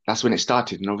 So that's when it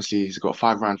started, and obviously he's got a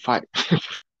 5-round fight.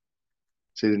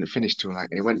 So he didn't finish till like,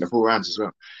 and he went the 4 rounds as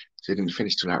well. So he didn't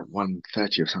finish till like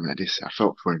 1:30 or something like this. I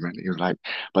felt for him, man. He was like,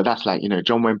 but that's like,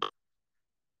 John Wayne,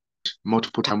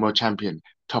 multiple time world champion,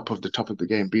 top of the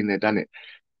game, been there, done it.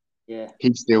 Yeah.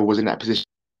 He still was in that position.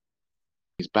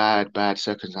 He's bad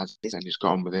circumstances, and he's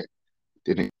got on with it,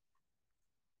 didn't it?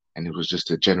 And it was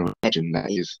just a general legend that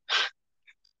is.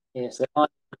 Yeah. So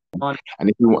and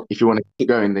if you want to keep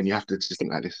going, then you have to just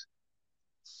think like this.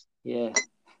 Yeah.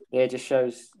 Yeah, it just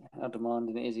shows how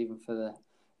demanding it is, even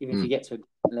if you get to a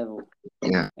level.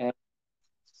 Yeah.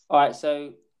 All right,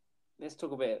 so let's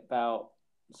talk a bit about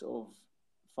sort of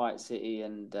Fight City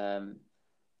and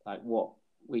like what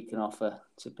we can offer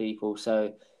to people.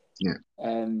 So,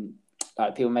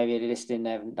 like people maybe listening,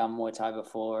 they haven't done Muay Thai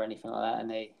before or anything like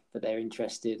that, but they're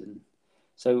interested. And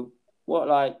so,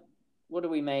 what do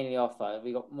we mainly offer? Have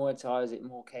we got Muay Thai? Is it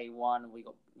more K1? Have we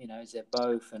got, is there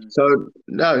both? And so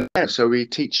no, so we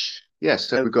teach. Yes,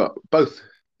 so we've got both.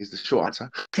 Is the short answer.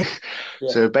 Yeah.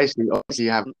 So basically, obviously,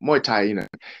 you have Muay Thai.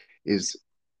 Is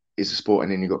a sport,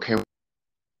 and then you got K1.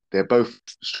 They're both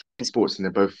sports, and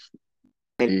they're both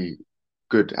really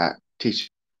good at teaching.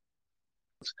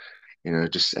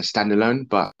 Just a standalone,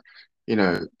 but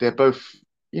they're both,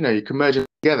 you can merge them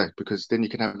together because then you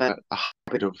can have a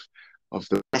hybrid of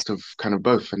the best of kind of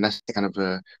both, and that's kind of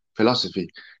a philosophy.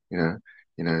 You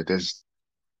know, there's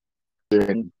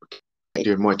doing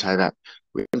Muay Thai that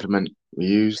we implement, we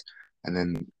use, and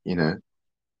then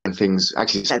and things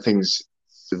actually some things.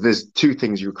 There's two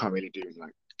things you can't really do in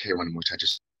like K1 and Muay Thai.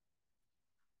 Just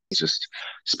it's just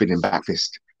spinning back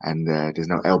fist, and there's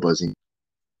no elbows in.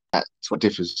 That's what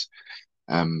differs.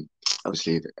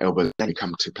 Obviously, the elbows only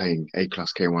come to playing A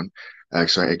class K1, A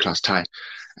class Thai,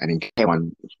 and in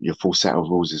K1, your full set of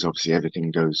rules is obviously everything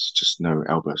goes just no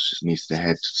elbows, just knees to the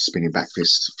head, spinning back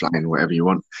fist, flying, whatever you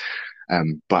want.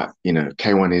 But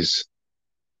K1 is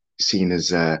seen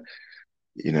as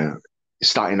you know,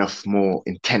 starting off more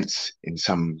intense in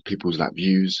some people's like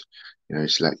views.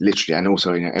 It's like literally, and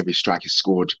also, every strike is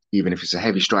scored, even if it's a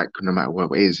heavy strike, no matter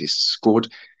what it is, it's scored,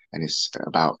 and it's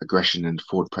about aggression and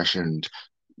forward pressure and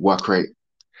work rate.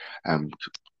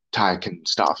 Thai can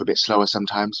start off a bit slower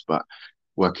sometimes, but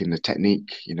working the technique,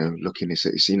 looking,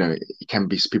 it can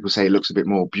be, people say it looks a bit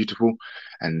more beautiful.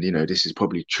 And, this is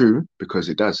probably true because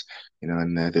it does,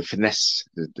 and the finesse,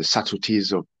 the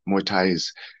subtleties of Muay Thai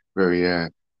is very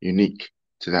unique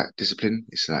to that discipline.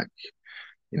 It's like,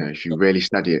 if you really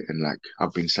study it, and like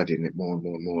I've been studying it more and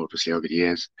more and more, obviously over the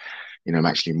years, I'm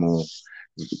actually more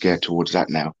geared towards that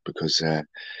now because,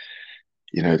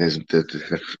 there's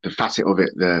the facet of it,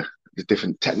 the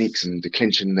different techniques and the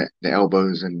clinching, the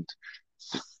elbows and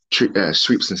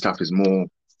sweeps and stuff is more.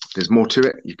 There's more to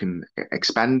it. You can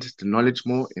expand the knowledge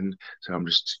more. So I'm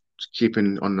just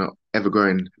keeping on the ever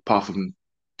growing path of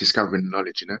discovering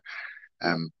knowledge.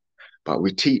 But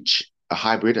we teach a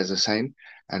hybrid, as I was saying,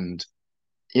 and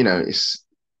it's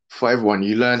for everyone.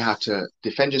 You learn how to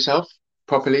defend yourself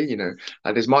properly.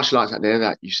 Like there's martial arts out there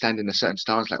that you stand in a certain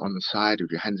stance, like on the side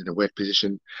with your hands in a weird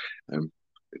position.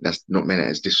 That's not meant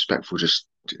as disrespectful. Just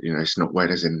it's not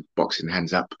weird as in boxing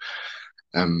hands up.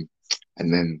 Um,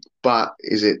 but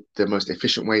is it the most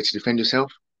efficient way to defend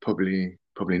yourself? Probably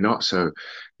not. So,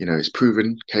 it's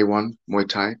proven K1 Muay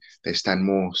Thai. They stand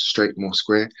more straight, more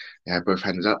square. They have both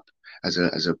hands up as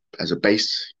a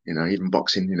base. Even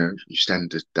boxing. You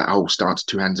stand the whole stance,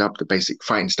 two hands up, the basic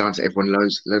fighting stance that everyone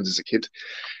learns as a kid.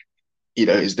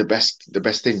 Is the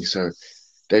best thing. So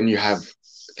then you have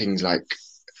things like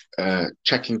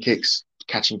checking kicks,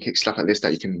 catching kicks, stuff like this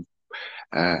that you can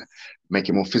uh, make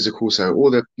it more physical. So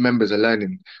all the members are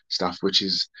learning stuff, which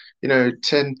is,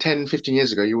 10, 15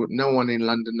 years ago, no one in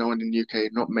London, no one in the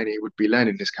UK, not many would be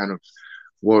learning this kind of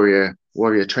warrior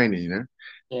training.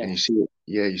 Yeah. And you see it,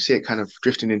 yeah, you see it kind of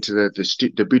drifting into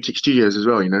the boutique studios as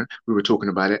well. We were talking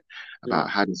about it, about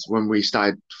how when we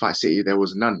started Fight City, there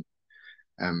was none.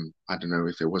 I don't know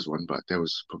if there was one, but there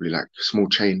was probably like a small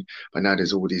chain. But now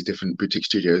there's all these different boutique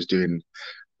studios doing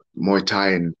Muay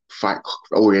Thai and fight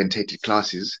orientated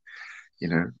classes, you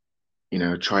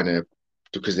know, trying to,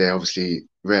 because they're obviously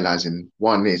realizing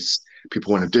one is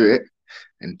people want to do it,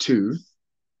 and two,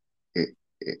 it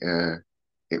it, uh,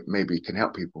 it maybe can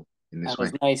help people in And this way.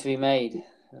 there's money to be made.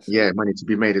 That's Yeah, all. money to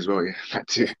be made as well. Yeah, that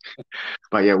too. Yeah.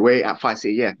 But yeah, way at Fight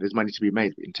City, yeah, there's money to be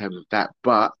made in terms of that.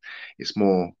 But it's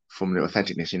more from the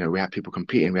authenticness. We have people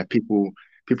competing. We have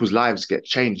people's lives get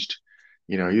changed.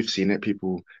 You've seen it.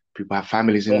 People have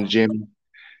families in Yeah. the gym.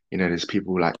 There's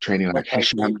people like training like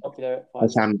That's really Hesham. popular at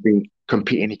fights. Hassan been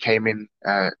competing. He came in,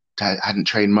 hadn't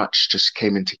trained much, just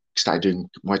came in to start doing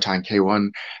Muay Thai and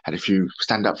K1, had a few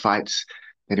stand-up fights.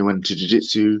 Then he went to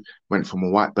Jiu-Jitsu, went from a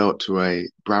white belt to a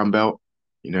brown belt,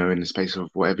 in the space of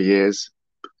whatever years,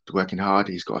 working hard.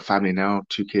 He's got a family now,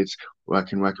 two kids,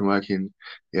 working.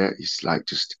 Yeah, he's like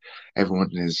just everyone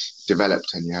is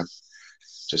developed, and you have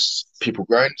just people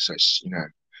growing. So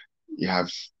you have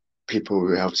people,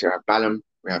 we obviously have Balam,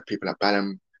 we have people at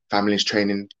Balam, families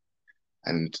training,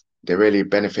 and they're really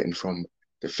benefiting from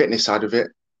the fitness side of it,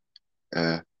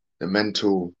 uh, the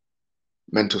mental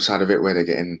side of it, where they're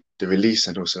getting the release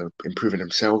and also improving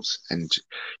themselves. And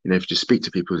if you just speak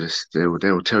to people, they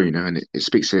will tell and it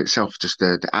speaks to itself. Just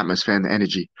the atmosphere and the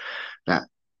energy that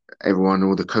everyone,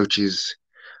 all the coaches,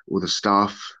 all the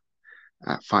staff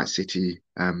at Fight City,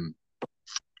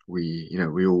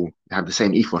 we all have the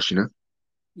same ethos.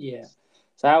 Yeah.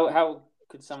 So how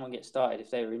could someone get started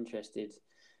if they were interested?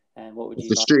 And what would Off you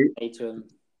the like street, to say to them?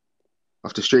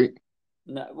 off the street.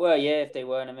 No, well, yeah, if they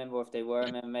weren't a member, or if they were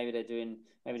a member, maybe they're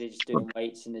just doing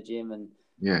weights in the gym and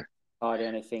Yeah, cardio,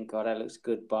 and they think, oh, that looks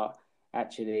good, but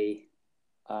actually,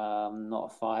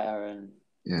 not a fighter, and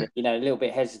yeah, a little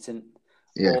bit hesitant,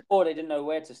 yeah, or they didn't know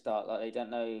where to start. Like they don't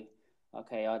know,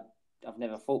 okay, I've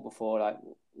never fought before, like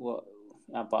what,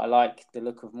 but I like the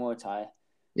look of Muay Thai.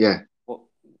 yeah. What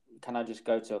can I just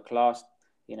go to a class?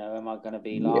 You know, am I going to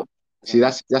be Yeah. laughing? See,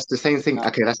 I'm that's the same thing. not.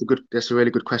 Okay, that's a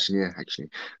really good question. Yeah, actually.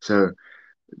 So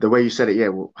the way you said it, yeah.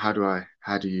 Well, how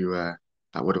do you, like,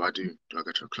 what do I do? Do I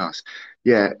go to a class?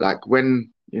 Yeah, like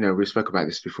when, we spoke about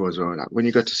this before as well. Like when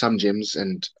you go to some gyms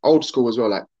and old school as well,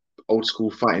 like old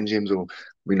school fighting gyms or,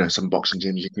 some boxing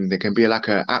gyms, there can be like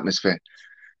a atmosphere,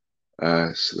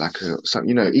 like some,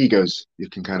 egos. You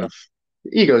can kind Yeah, of,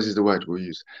 egos is the word we'll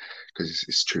use because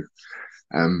it's true.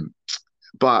 Um,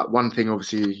 but one thing,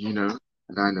 obviously,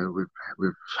 and I know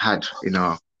we've had in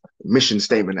our mission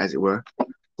statement, as it were,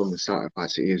 from the start of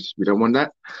Fight City is we don't want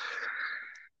that.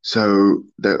 So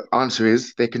the answer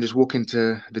is they can just walk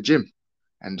into the gym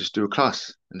and just do a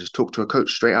class and just talk to a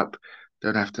coach straight up.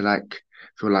 Don't have to like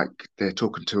feel like they're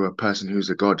talking to a person who's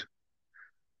a god.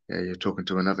 Yeah, you're talking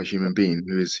to another human being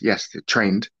who is, yes, they're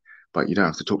trained, but you don't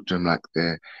have to talk to them like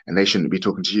and they shouldn't be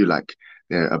talking to you like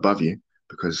they're above you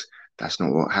because that's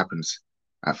not what happens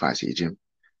at Fight City Gym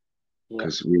yeah,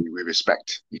 because we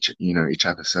respect each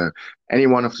other. So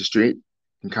anyone off the street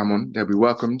can come on, they'll be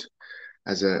welcomed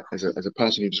as a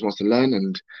person who just wants to learn.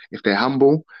 And if they're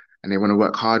humble and they want to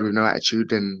work hard with no attitude,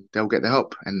 then they'll get the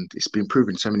help. And it's been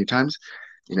proven so many times.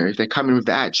 If they come in with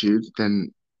the attitude,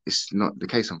 then it's not the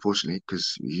case, unfortunately,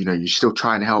 because you still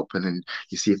try and help, and then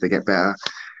you see if they get better,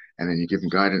 and then you give them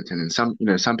guidance. And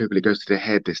then some people, it goes to their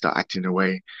head, they start acting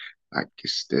away like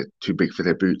they're too big for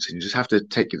their boots, and you just have to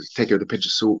take it with a pinch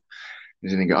of salt.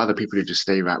 And then you get other people who just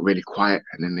stay like really quiet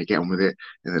and then they get on with it.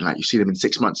 And then like you see them in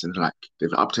 6 months and they're like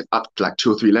they've up to like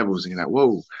 2 or 3 levels and you're like,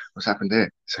 whoa, what's happened there?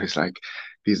 So it's like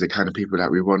these are the kind of people that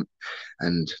we want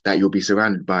and that you'll be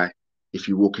surrounded by if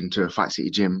you walk into a Fight City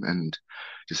gym and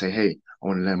just say, hey, I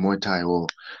want to learn Muay Thai or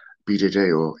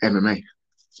BJJ or MMA.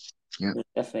 Yeah.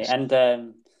 definitely.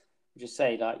 And just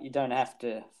say like you don't have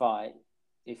to fight.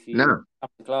 If you No. come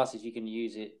to classes, you can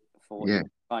use it for what Yeah. you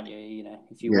want, can't you? You know,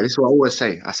 if you Yeah, want. this is what I always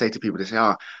say. I say to people, they say,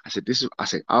 "Oh, I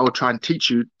say, I will try and teach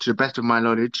you to the best of my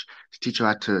knowledge to teach you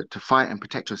how to fight and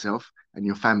protect yourself and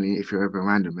your family if you're ever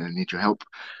around them and need your help.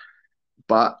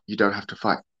 But you don't have to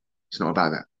fight. It's not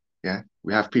about that. Yeah,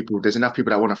 we have people. There's enough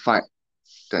people that want to fight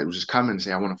that will just come and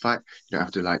say, I want to fight. You don't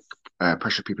have to like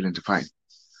pressure people into fighting.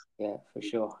 Yeah, for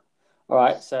sure. All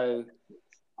right, so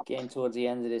getting towards the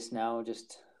end of this now,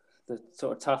 just the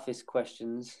sort of toughest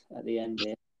questions at the end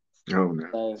here. Oh no.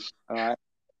 So, all right,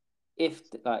 if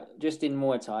like just in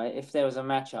Muay Thai, if there was a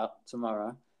matchup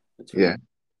tomorrow between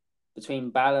Yeah.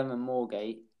 Ballum and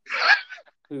Moorgate,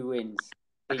 who wins?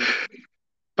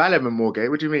 Balham and Moorgate.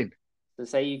 What do you mean? So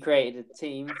say you created a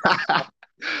team. Oh,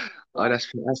 Like,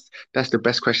 that's the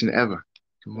best question ever.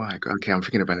 My God. Okay, I'm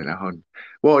thinking about it now. Hold on.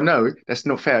 Well, no, that's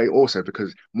not fair. Also,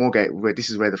 because Moorgate, this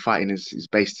is where the fighting is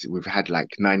based. We've had like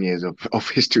 9 years of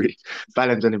history.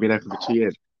 Balham's only been open for 2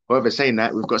 years. However, saying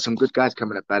that, we've got some good guys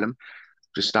coming at Balham.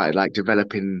 Just started like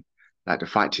developing like the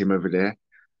fight team over there.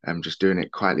 Just doing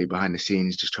it quietly behind the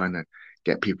scenes, just trying to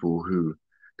get people who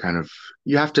kind of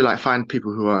you have to like find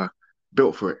people who are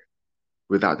built for it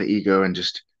without the ego and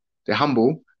just they're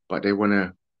humble, but they want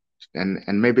to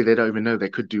and maybe they don't even know they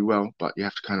could do well, but you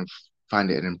have to kind of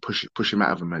find it and then push them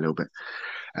out of them a little bit.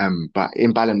 But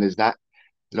in Balham, there's that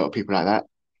a lot of people like that,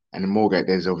 and in Moorgate,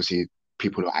 there's obviously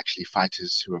people who are actually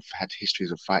fighters who have had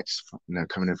histories of fights,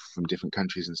 coming in from different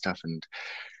countries and stuff, and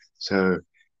so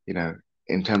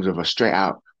in terms of a straight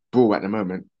out brawl at the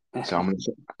moment. So I'm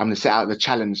gonna set out the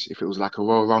challenge if it was like a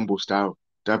Royal Rumble style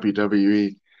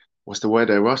WWE. What's the word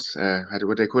there, Ross? What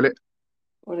do they call it?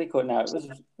 what do they call it now? It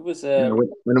was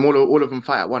When all of them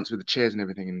fight at once with the chairs and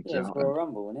everything. And yeah, it's Royal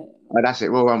Rumble, wasn't it? that's it,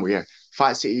 Royal Rumble. Yeah,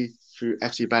 Fight City through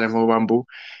FC Balham Royal Rumble.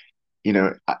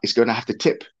 It's going to have to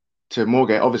tip to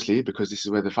Moorgate, obviously, because this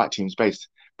is where the fight team's based.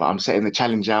 But I'm setting the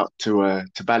challenge out to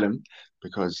Balham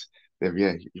because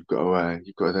you've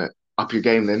got to up your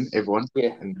game then, everyone,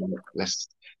 Yeah, and let's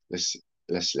let's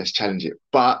let's challenge it.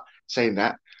 But saying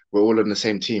that, we're all on the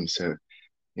same team, so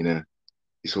you know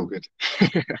it's all good.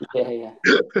 yeah, yeah.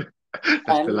 That's the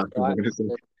And last thing I'm right, going to say.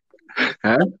 the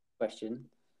Huh? question.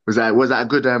 Was that a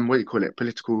good what do you call it?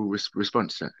 Political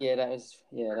response to That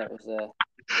was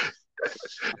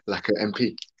like an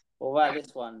MP? What about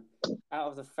this one? Out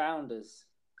of the founders,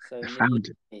 so I me found.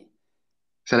 and me,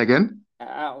 Say that again.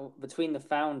 between the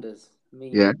founders, me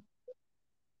and Yeah. you,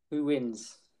 who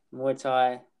wins? Muay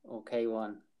Thai or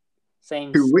K1?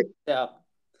 Same Who? setup.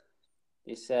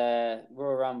 It's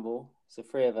Royal Rumble. It's the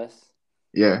three of us.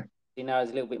 Yeah. There's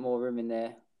a little bit more room in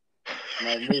there.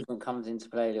 Movement comes into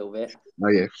play a little bit. Oh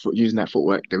yeah. Using that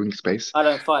footwork, the ring space. I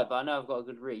don't fight, but I know I've got a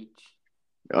good reach.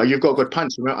 Oh, you've got a good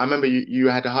punch. I remember you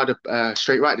had a harder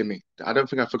straight right than me. I don't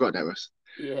think I forgot that, Russ.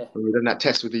 Yeah, When we done that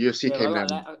test with the UFC yeah. But came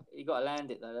down. you got to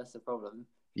land it though. That's the problem.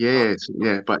 Yeah,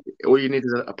 yeah, but all you need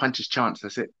is a puncher's chance.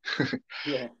 That's it.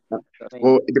 Yeah, I mean,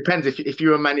 Well, it depends. If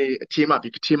you and Manny team up,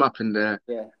 you could team up, and yeah.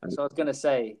 So I was gonna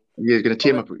say, you're going to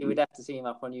team up. obviously we'd have to team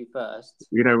up on you first.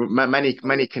 You know, Oh, Manny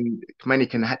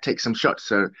can take some shots.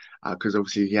 So because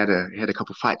obviously he had a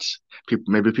couple fights.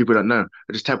 People don't know.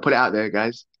 I just put it out there,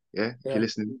 guys. Yeah, if you're yeah.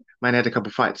 listening, Manny had a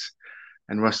couple fights,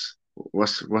 and Russ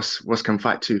can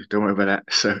fight too. Don't worry about that.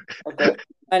 So Okay.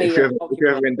 Manny if you're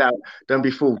occupied ever in doubt, don't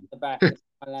be fooled. the back and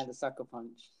land a sucker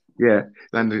punch. Yeah, Yeah,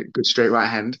 land a good straight right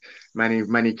hand.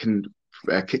 Manny can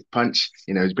kick punch.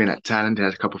 You know, he's been at Thailand. He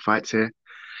had a couple fights here.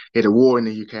 He had a war in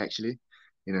the UK actually.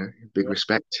 You know, big yeah,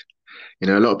 respect. You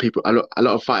know, a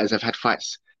lot of fighters have had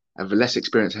fights, have less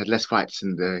experience, had less fights,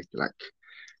 and like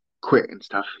quit and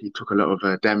stuff. He took a lot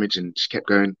of damage and just kept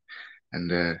going. And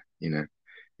you know,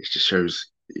 it just shows,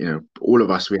 you know, all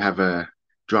of us we have a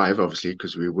drive, obviously,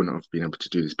 because we wouldn't have been able to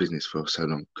do this business for so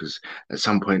long. Because at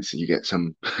some points you get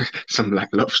some some like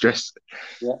a lot of stress,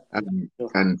 yeah.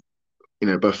 Sure. and you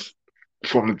know, both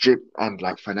from the gym and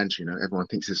like financially. You know, everyone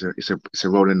thinks it's a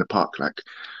roll in the park. Like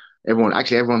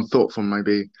everyone thought from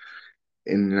maybe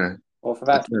in Well, for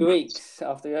I about don't know. 2 weeks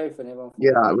after the open, everyone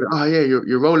Yeah, thought, oh yeah,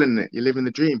 you're rolling it. You're living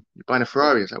the dream. You're buying a yeah,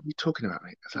 Ferrari. It's like, what are you talking about,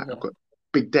 mate? It's like I've yeah, got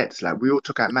big debts. Like we all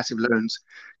took out massive loans.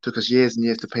 Took us years and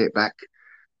years to pay it back.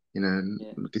 You know, and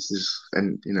yeah,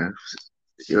 you know,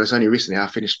 it was only recently I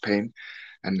finished paying,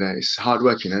 and it's hard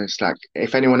work. You know, it's like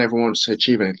if anyone ever wants to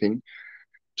achieve anything,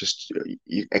 just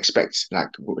you expect like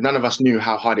none of us knew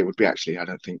how hard it would be. Actually, I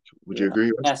don't think. Would yeah. you agree?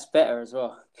 Russ? That's better as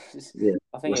well. 'Cause Yeah.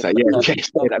 I think What's it's that? Yeah, we better. can't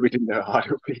say that we didn't know how hard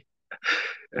it would be.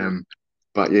 Yeah, Um,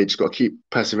 but yeah, you just got to keep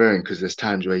persevering because there's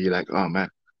times where you're like, oh man,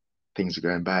 things are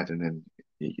going bad, and then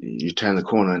you turn the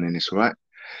corner and then it's all right.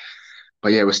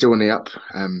 But yeah, we're still on the up.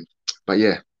 But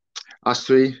yeah, us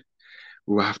three,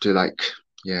 we'll have to like,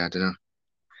 yeah, I don't know.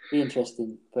 be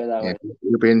interesting. Put it that Yeah, way.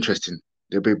 it'll be interesting.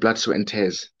 There'll be blood, sweat, and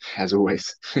tears as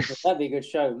always. Yeah, that'd be a good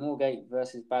show. Moorgate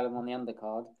versus Balham on the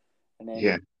undercard, and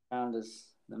Yeah, then Founders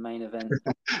the main event.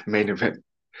 main event.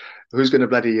 Who's gonna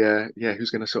yeah?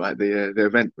 Who's gonna sort out the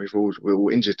event? We're all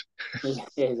injured. Yeah,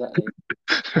 yeah, exactly.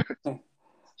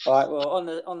 All right. Well,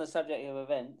 on the subject of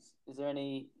events, is there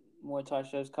any Muay Thai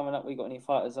shows coming up? We got any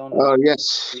fighters on, or Oh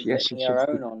yes, we get yes, any yes, of yes. our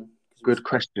own on? Because we Good started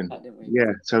question. that, didn't we?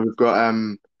 Yeah, so we've got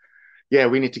yeah,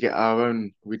 we need to get our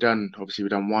own. We done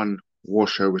one war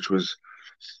show, which was,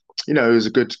 you know, it was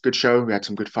a good show. We had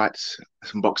some good fights,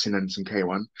 some boxing and some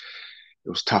K1. It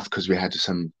was tough because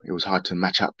it was hard to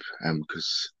match up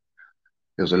because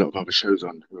there was a lot of other shows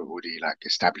on who were already like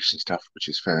established and stuff, which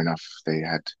is fair enough. They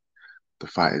had the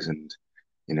fighters and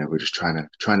you know we're just trying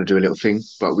to do a little thing.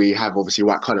 But we have obviously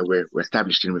white collar we're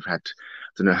established in. We've had I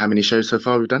don't know how many shows so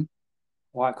far we've done.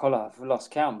 White collar. I've lost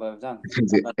count, but we've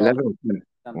Is it done a lot. 11 or 10?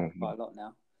 Done Well, quite a lot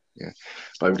now. yeah,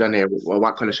 but we've More done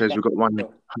white collar than shows. 10 We've got one. for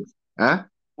sure. Huh?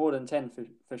 More than 10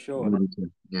 for sure. More than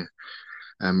 10,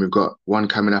 yeah. We've got one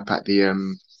coming up at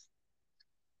the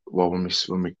well when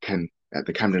we can at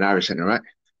the Camden Irish Centre, right?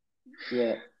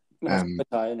 Yeah. That's Um, Muay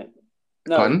Thai, isn't it?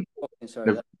 No, it's pardon? boxing,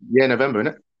 sorry. That's, Yeah, November,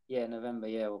 isn't it? yeah, November.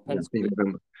 Yeah. Well, Yeah, I pencil think it.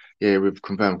 November. Yeah, we've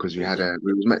confirmed because Yeah.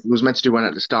 we was meant to do one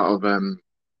at the start of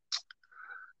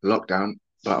lockdown,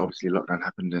 but obviously lockdown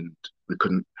happened and we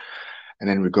couldn't. And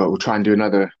then we'll try and do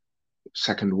another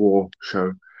second war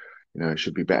show. You know, it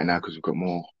should be better now because we've got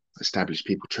more established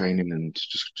people training and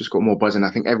just got more buzz. And I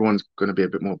think everyone's going to be a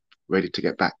bit more ready to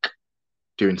get back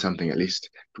doing something at least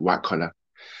white collar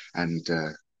and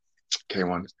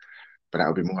K1. But that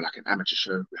would be more like an amateur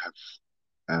show. We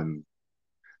have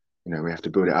you know, we have to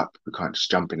build it up. We can't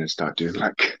just jump in and start doing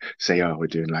like say, oh, we're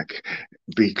doing like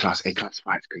B class, A class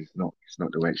fights because it's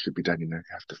not the way it should be done. You know, you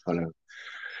have to follow.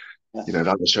 Yeah. You know,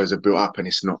 the other shows are built up, and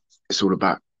it's not. It's all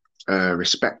about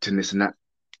respect and this and that.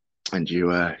 And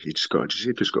you just got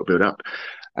to build up.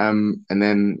 And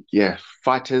then yeah,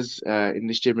 fighters in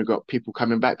this gym we've got people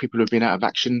coming back, people who've been out of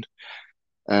action.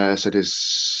 So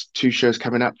there's two shows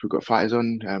coming up. We've got fighters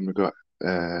on. We've got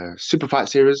Super Fight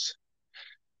Series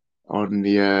on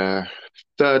the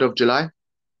 3rd of July,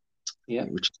 Yeah.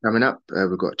 which is coming up.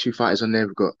 We've got two fighters on there.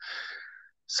 We've got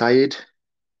Saeed,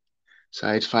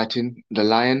 Saeed fighting the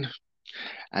Lion,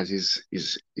 as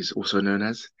is also known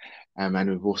as. And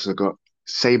we've also got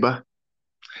Saber,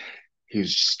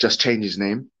 who's just changed his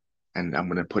name. And I'm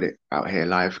gonna put it out here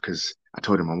live because I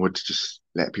told him I would just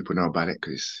let people know about it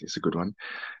because it's a good one.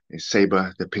 It's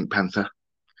Saber, the Pink Panther.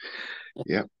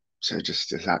 Yep. So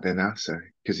just out there now. So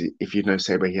because if you know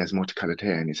Saber, he has multicolored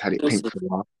hair and he's had it pink Exclusive. for a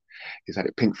while. He's had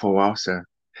it pink for a while. So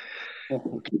Yeah.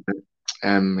 we'll keep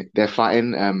it. They're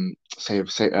fighting.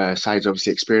 Saeed's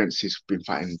obviously experienced. He's been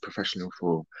fighting professional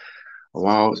for a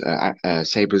while.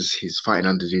 Sabers, he's fighting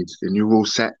under the new rule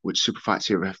set, which Super Fight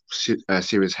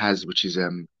Series has, which is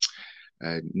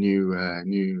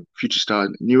new future star,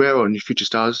 new era or new future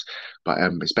stars. But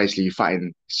it's basically you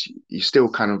fighting. You're still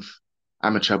kind of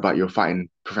amateur, but you're fighting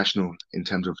professional in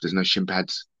terms of there's no shin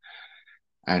pads,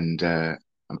 and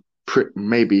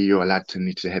maybe you're allowed to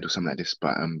knee to the head or something like this.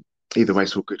 But either way,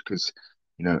 it's all good because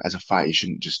as a fighter, you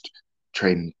shouldn't just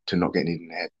train to not get kneed in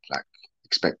the head. Like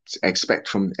expect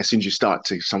from as soon as you start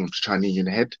to someone to try and knee you in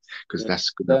the head because that's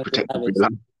going to Don't do protect you for damage. your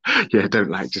life. Yeah, don't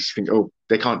like just think, oh,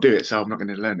 they can't do it, so I'm not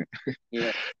going to learn it.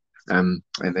 Yeah. And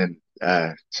then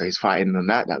so he's fighting on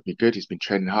that. That'd be good. He's been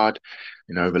training hard.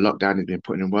 Over lockdown, he's been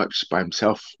putting in work just by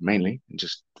himself mainly and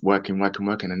just working.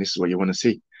 And this is what you want to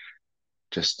see.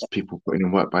 Just people putting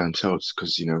in work by themselves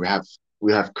because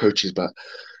we have coaches, but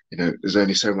there's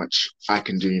only so much I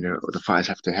can do. The fighters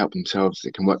have to help themselves.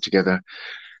 They can work together.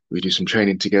 We do some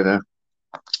training together.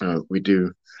 We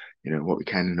do, what we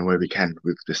can in the way we can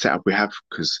with the setup we have,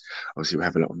 because obviously we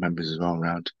have a lot of members as well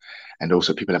around, and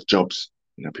also people have jobs.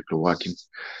 People are working.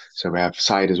 So we have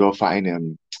Said as well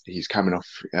fighting. He's coming off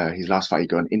his last fight. He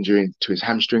got an injury to his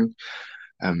hamstring,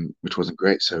 which wasn't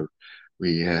great. So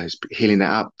he's healing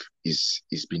that up. He's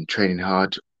been training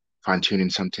hard, fine tuning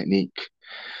some technique.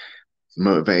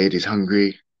 Motivated. He's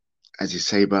hungry, as you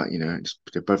say. But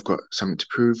they've both got something to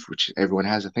prove, which everyone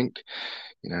has, I think.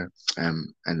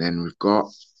 And then we've got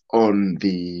on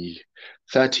the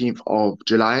 13th of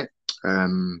July,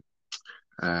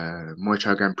 Muay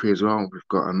Thai Grand Prix as well. We've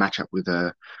got a matchup with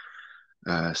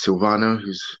Silvano,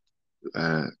 who's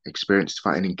experienced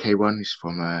fighting in K1. He's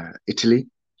from Italy.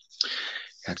 He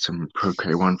had some pro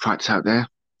K1 fights out there.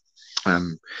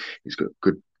 He's got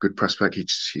good prospect.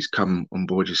 He's come on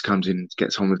board, just comes in,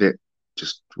 gets on with it,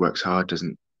 just works hard,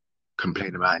 doesn't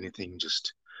complain about anything,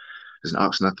 just doesn't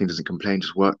ask nothing, doesn't complain,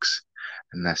 just works.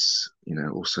 And that's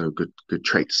also good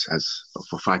traits as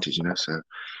for fighters. So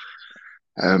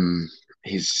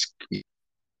he's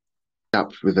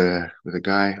up with a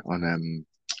guy on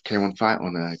K1 fight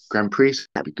on a Grand Prix. So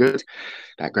that'd be good.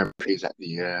 That Grand Prix is at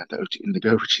the O2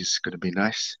 Indigo, which is going to be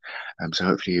nice. So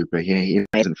hopefully, but he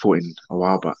hasn't fought in a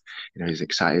while, but he's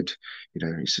excited.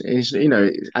 He's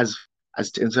as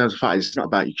in terms of fight, it's not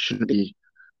about you shouldn't be.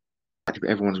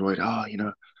 Everyone's worried.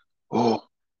 Or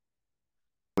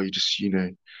you just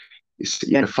it's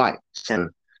a fight. So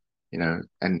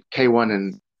and K1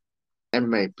 and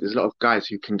MMA, there's a lot of guys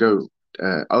who can go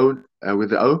with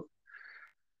the O.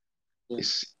 Yeah.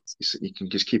 You can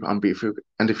just keep an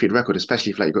undefeated record,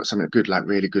 especially if you've got something good, like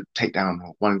really good takedown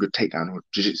or one good takedown or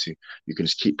jiu-jitsu. You can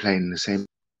just keep playing the same.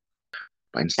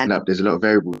 But in stand-up, there's a lot of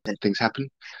variables and things happen.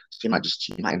 So you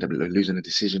might end up losing a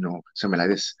decision or something like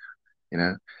this.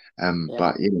 Yeah.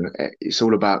 But it's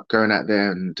all about going out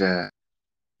there and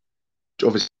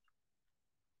obviously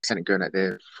going out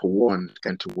there for one,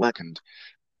 going to work and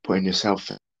putting yourself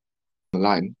on the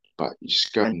line. But you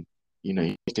just go and you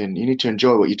need to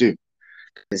enjoy what you do.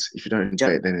 Because if you don't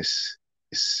enjoy it, then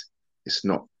it's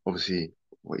not obviously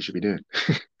what you should be doing.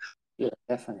 Yeah,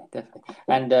 definitely.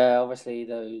 And obviously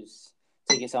those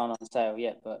tickets aren't on sale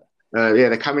yet, but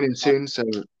they're coming in soon, so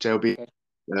there'll be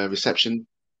a reception.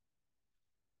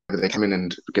 They come in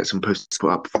and get some posters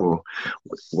put up for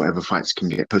whatever fights can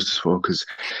get posters for. Because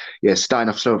starting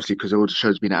off slow, obviously, because all the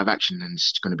shows been out of action and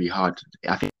it's going to be hard.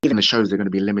 I think even the shows they're going to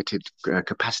be limited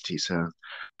capacity, so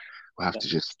we'll have to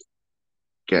just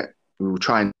we'll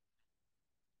try and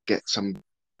get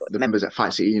the members at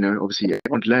Fight City. Obviously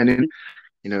everyone's learning.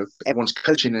 Everyone's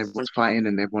coaching, everyone's fighting,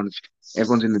 and everyone's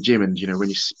in the gym. And when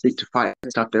you speak to fight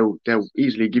and stuff, they'll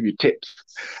easily give you tips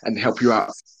and help you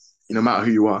out, no matter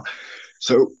who you are.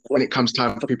 So when it comes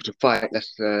time for people to fight,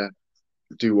 let's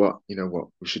do what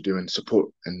we should do and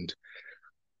support and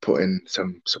put in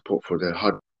some support for the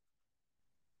hard,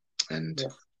 and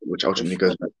which ultimately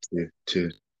goes back to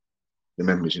the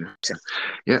members. So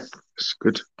it's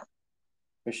good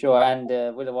for sure.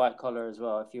 And with a white collar as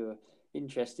well. If you're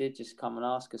interested, just come and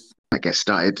ask us. I get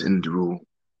started, and we'll,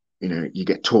 you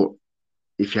get taught.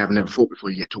 If you haven't never fought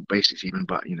before, you get taught basics even.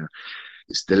 But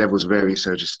it's the levels vary,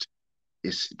 so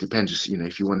it depends. Just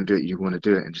if you want to do it, you want to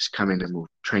do it, and just come in and we'll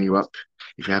train you up.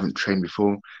 If you haven't trained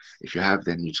before, if you have,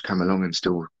 then you just come along and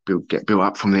still get built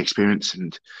up from the experience,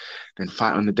 and then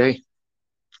fight on the day.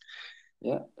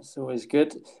 Yeah, it's always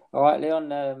good. All right,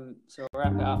 Leon. So we'll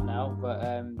wrap it up now. But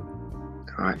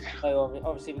all right. So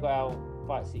obviously we've got our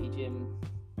Fight City Gym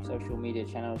social media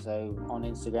channels. So on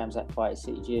Instagram's at Fight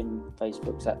City Gym,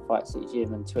 Facebook's at Fight City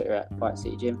Gym, and Twitter at Fight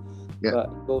City Gym. Yeah.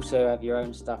 But you also have your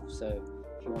own stuff. So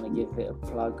if you want to give it a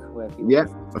plug where people. Yeah,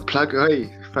 a plug.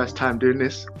 Hey, first time doing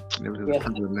this. Never done a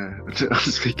plug on I'm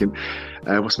speaking.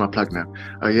 What's my plug now?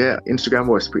 Oh yeah, Instagram.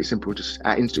 Well, it's pretty simple. Just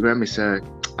at Instagram, it's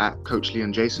at Coach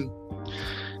Leon Jason.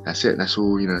 That's it. That's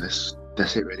all.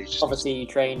 That's it really. Just... Obviously, you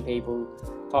train people.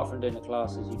 Apart from doing the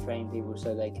classes, you train people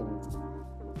so they can.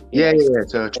 Yeah.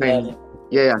 So I train.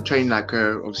 Yeah, I train like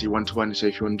obviously 1-to-1. So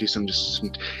if you want to do some,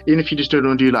 even if you just don't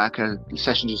want to do like a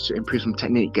session just to improve some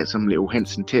technique, get some little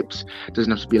hints and tips. It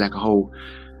doesn't have to be like a whole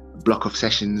block of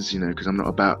sessions, because I'm not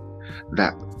about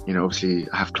that. Obviously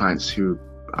I have clients who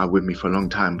are with me for a long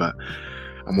time, but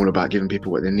I'm all about giving people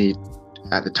what they need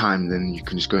at the time. Then you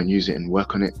can just go and use it and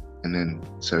work on it. And then,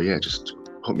 so yeah, just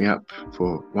hook me up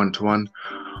for 1-to-1.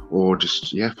 Or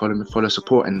just follow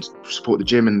support and support the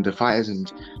gym and the fighters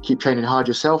and keep training hard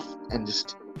yourself and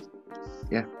just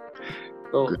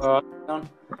Cool. Good. All right, John.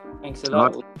 Thanks a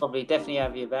lot. We'll probably definitely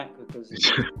have you back because there's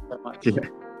so much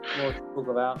more to talk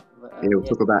about. But, we'll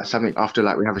talk about something after,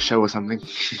 like we have a show or something.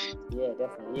 Yeah,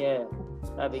 definitely. Yeah,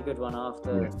 that'd be a good one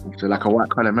after. After like a white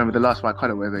collar. Remember the last white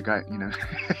collar where the guy,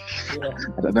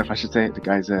 I don't know if I should say it. The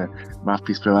guy's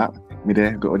mouthpiece blew out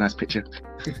midair. Got a nice picture.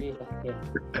 Yeah.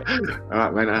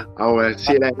 All right, man. I'll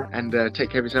see you later and take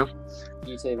care of yourself.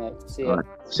 You too, mate. See you. All right.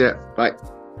 See ya. Bye.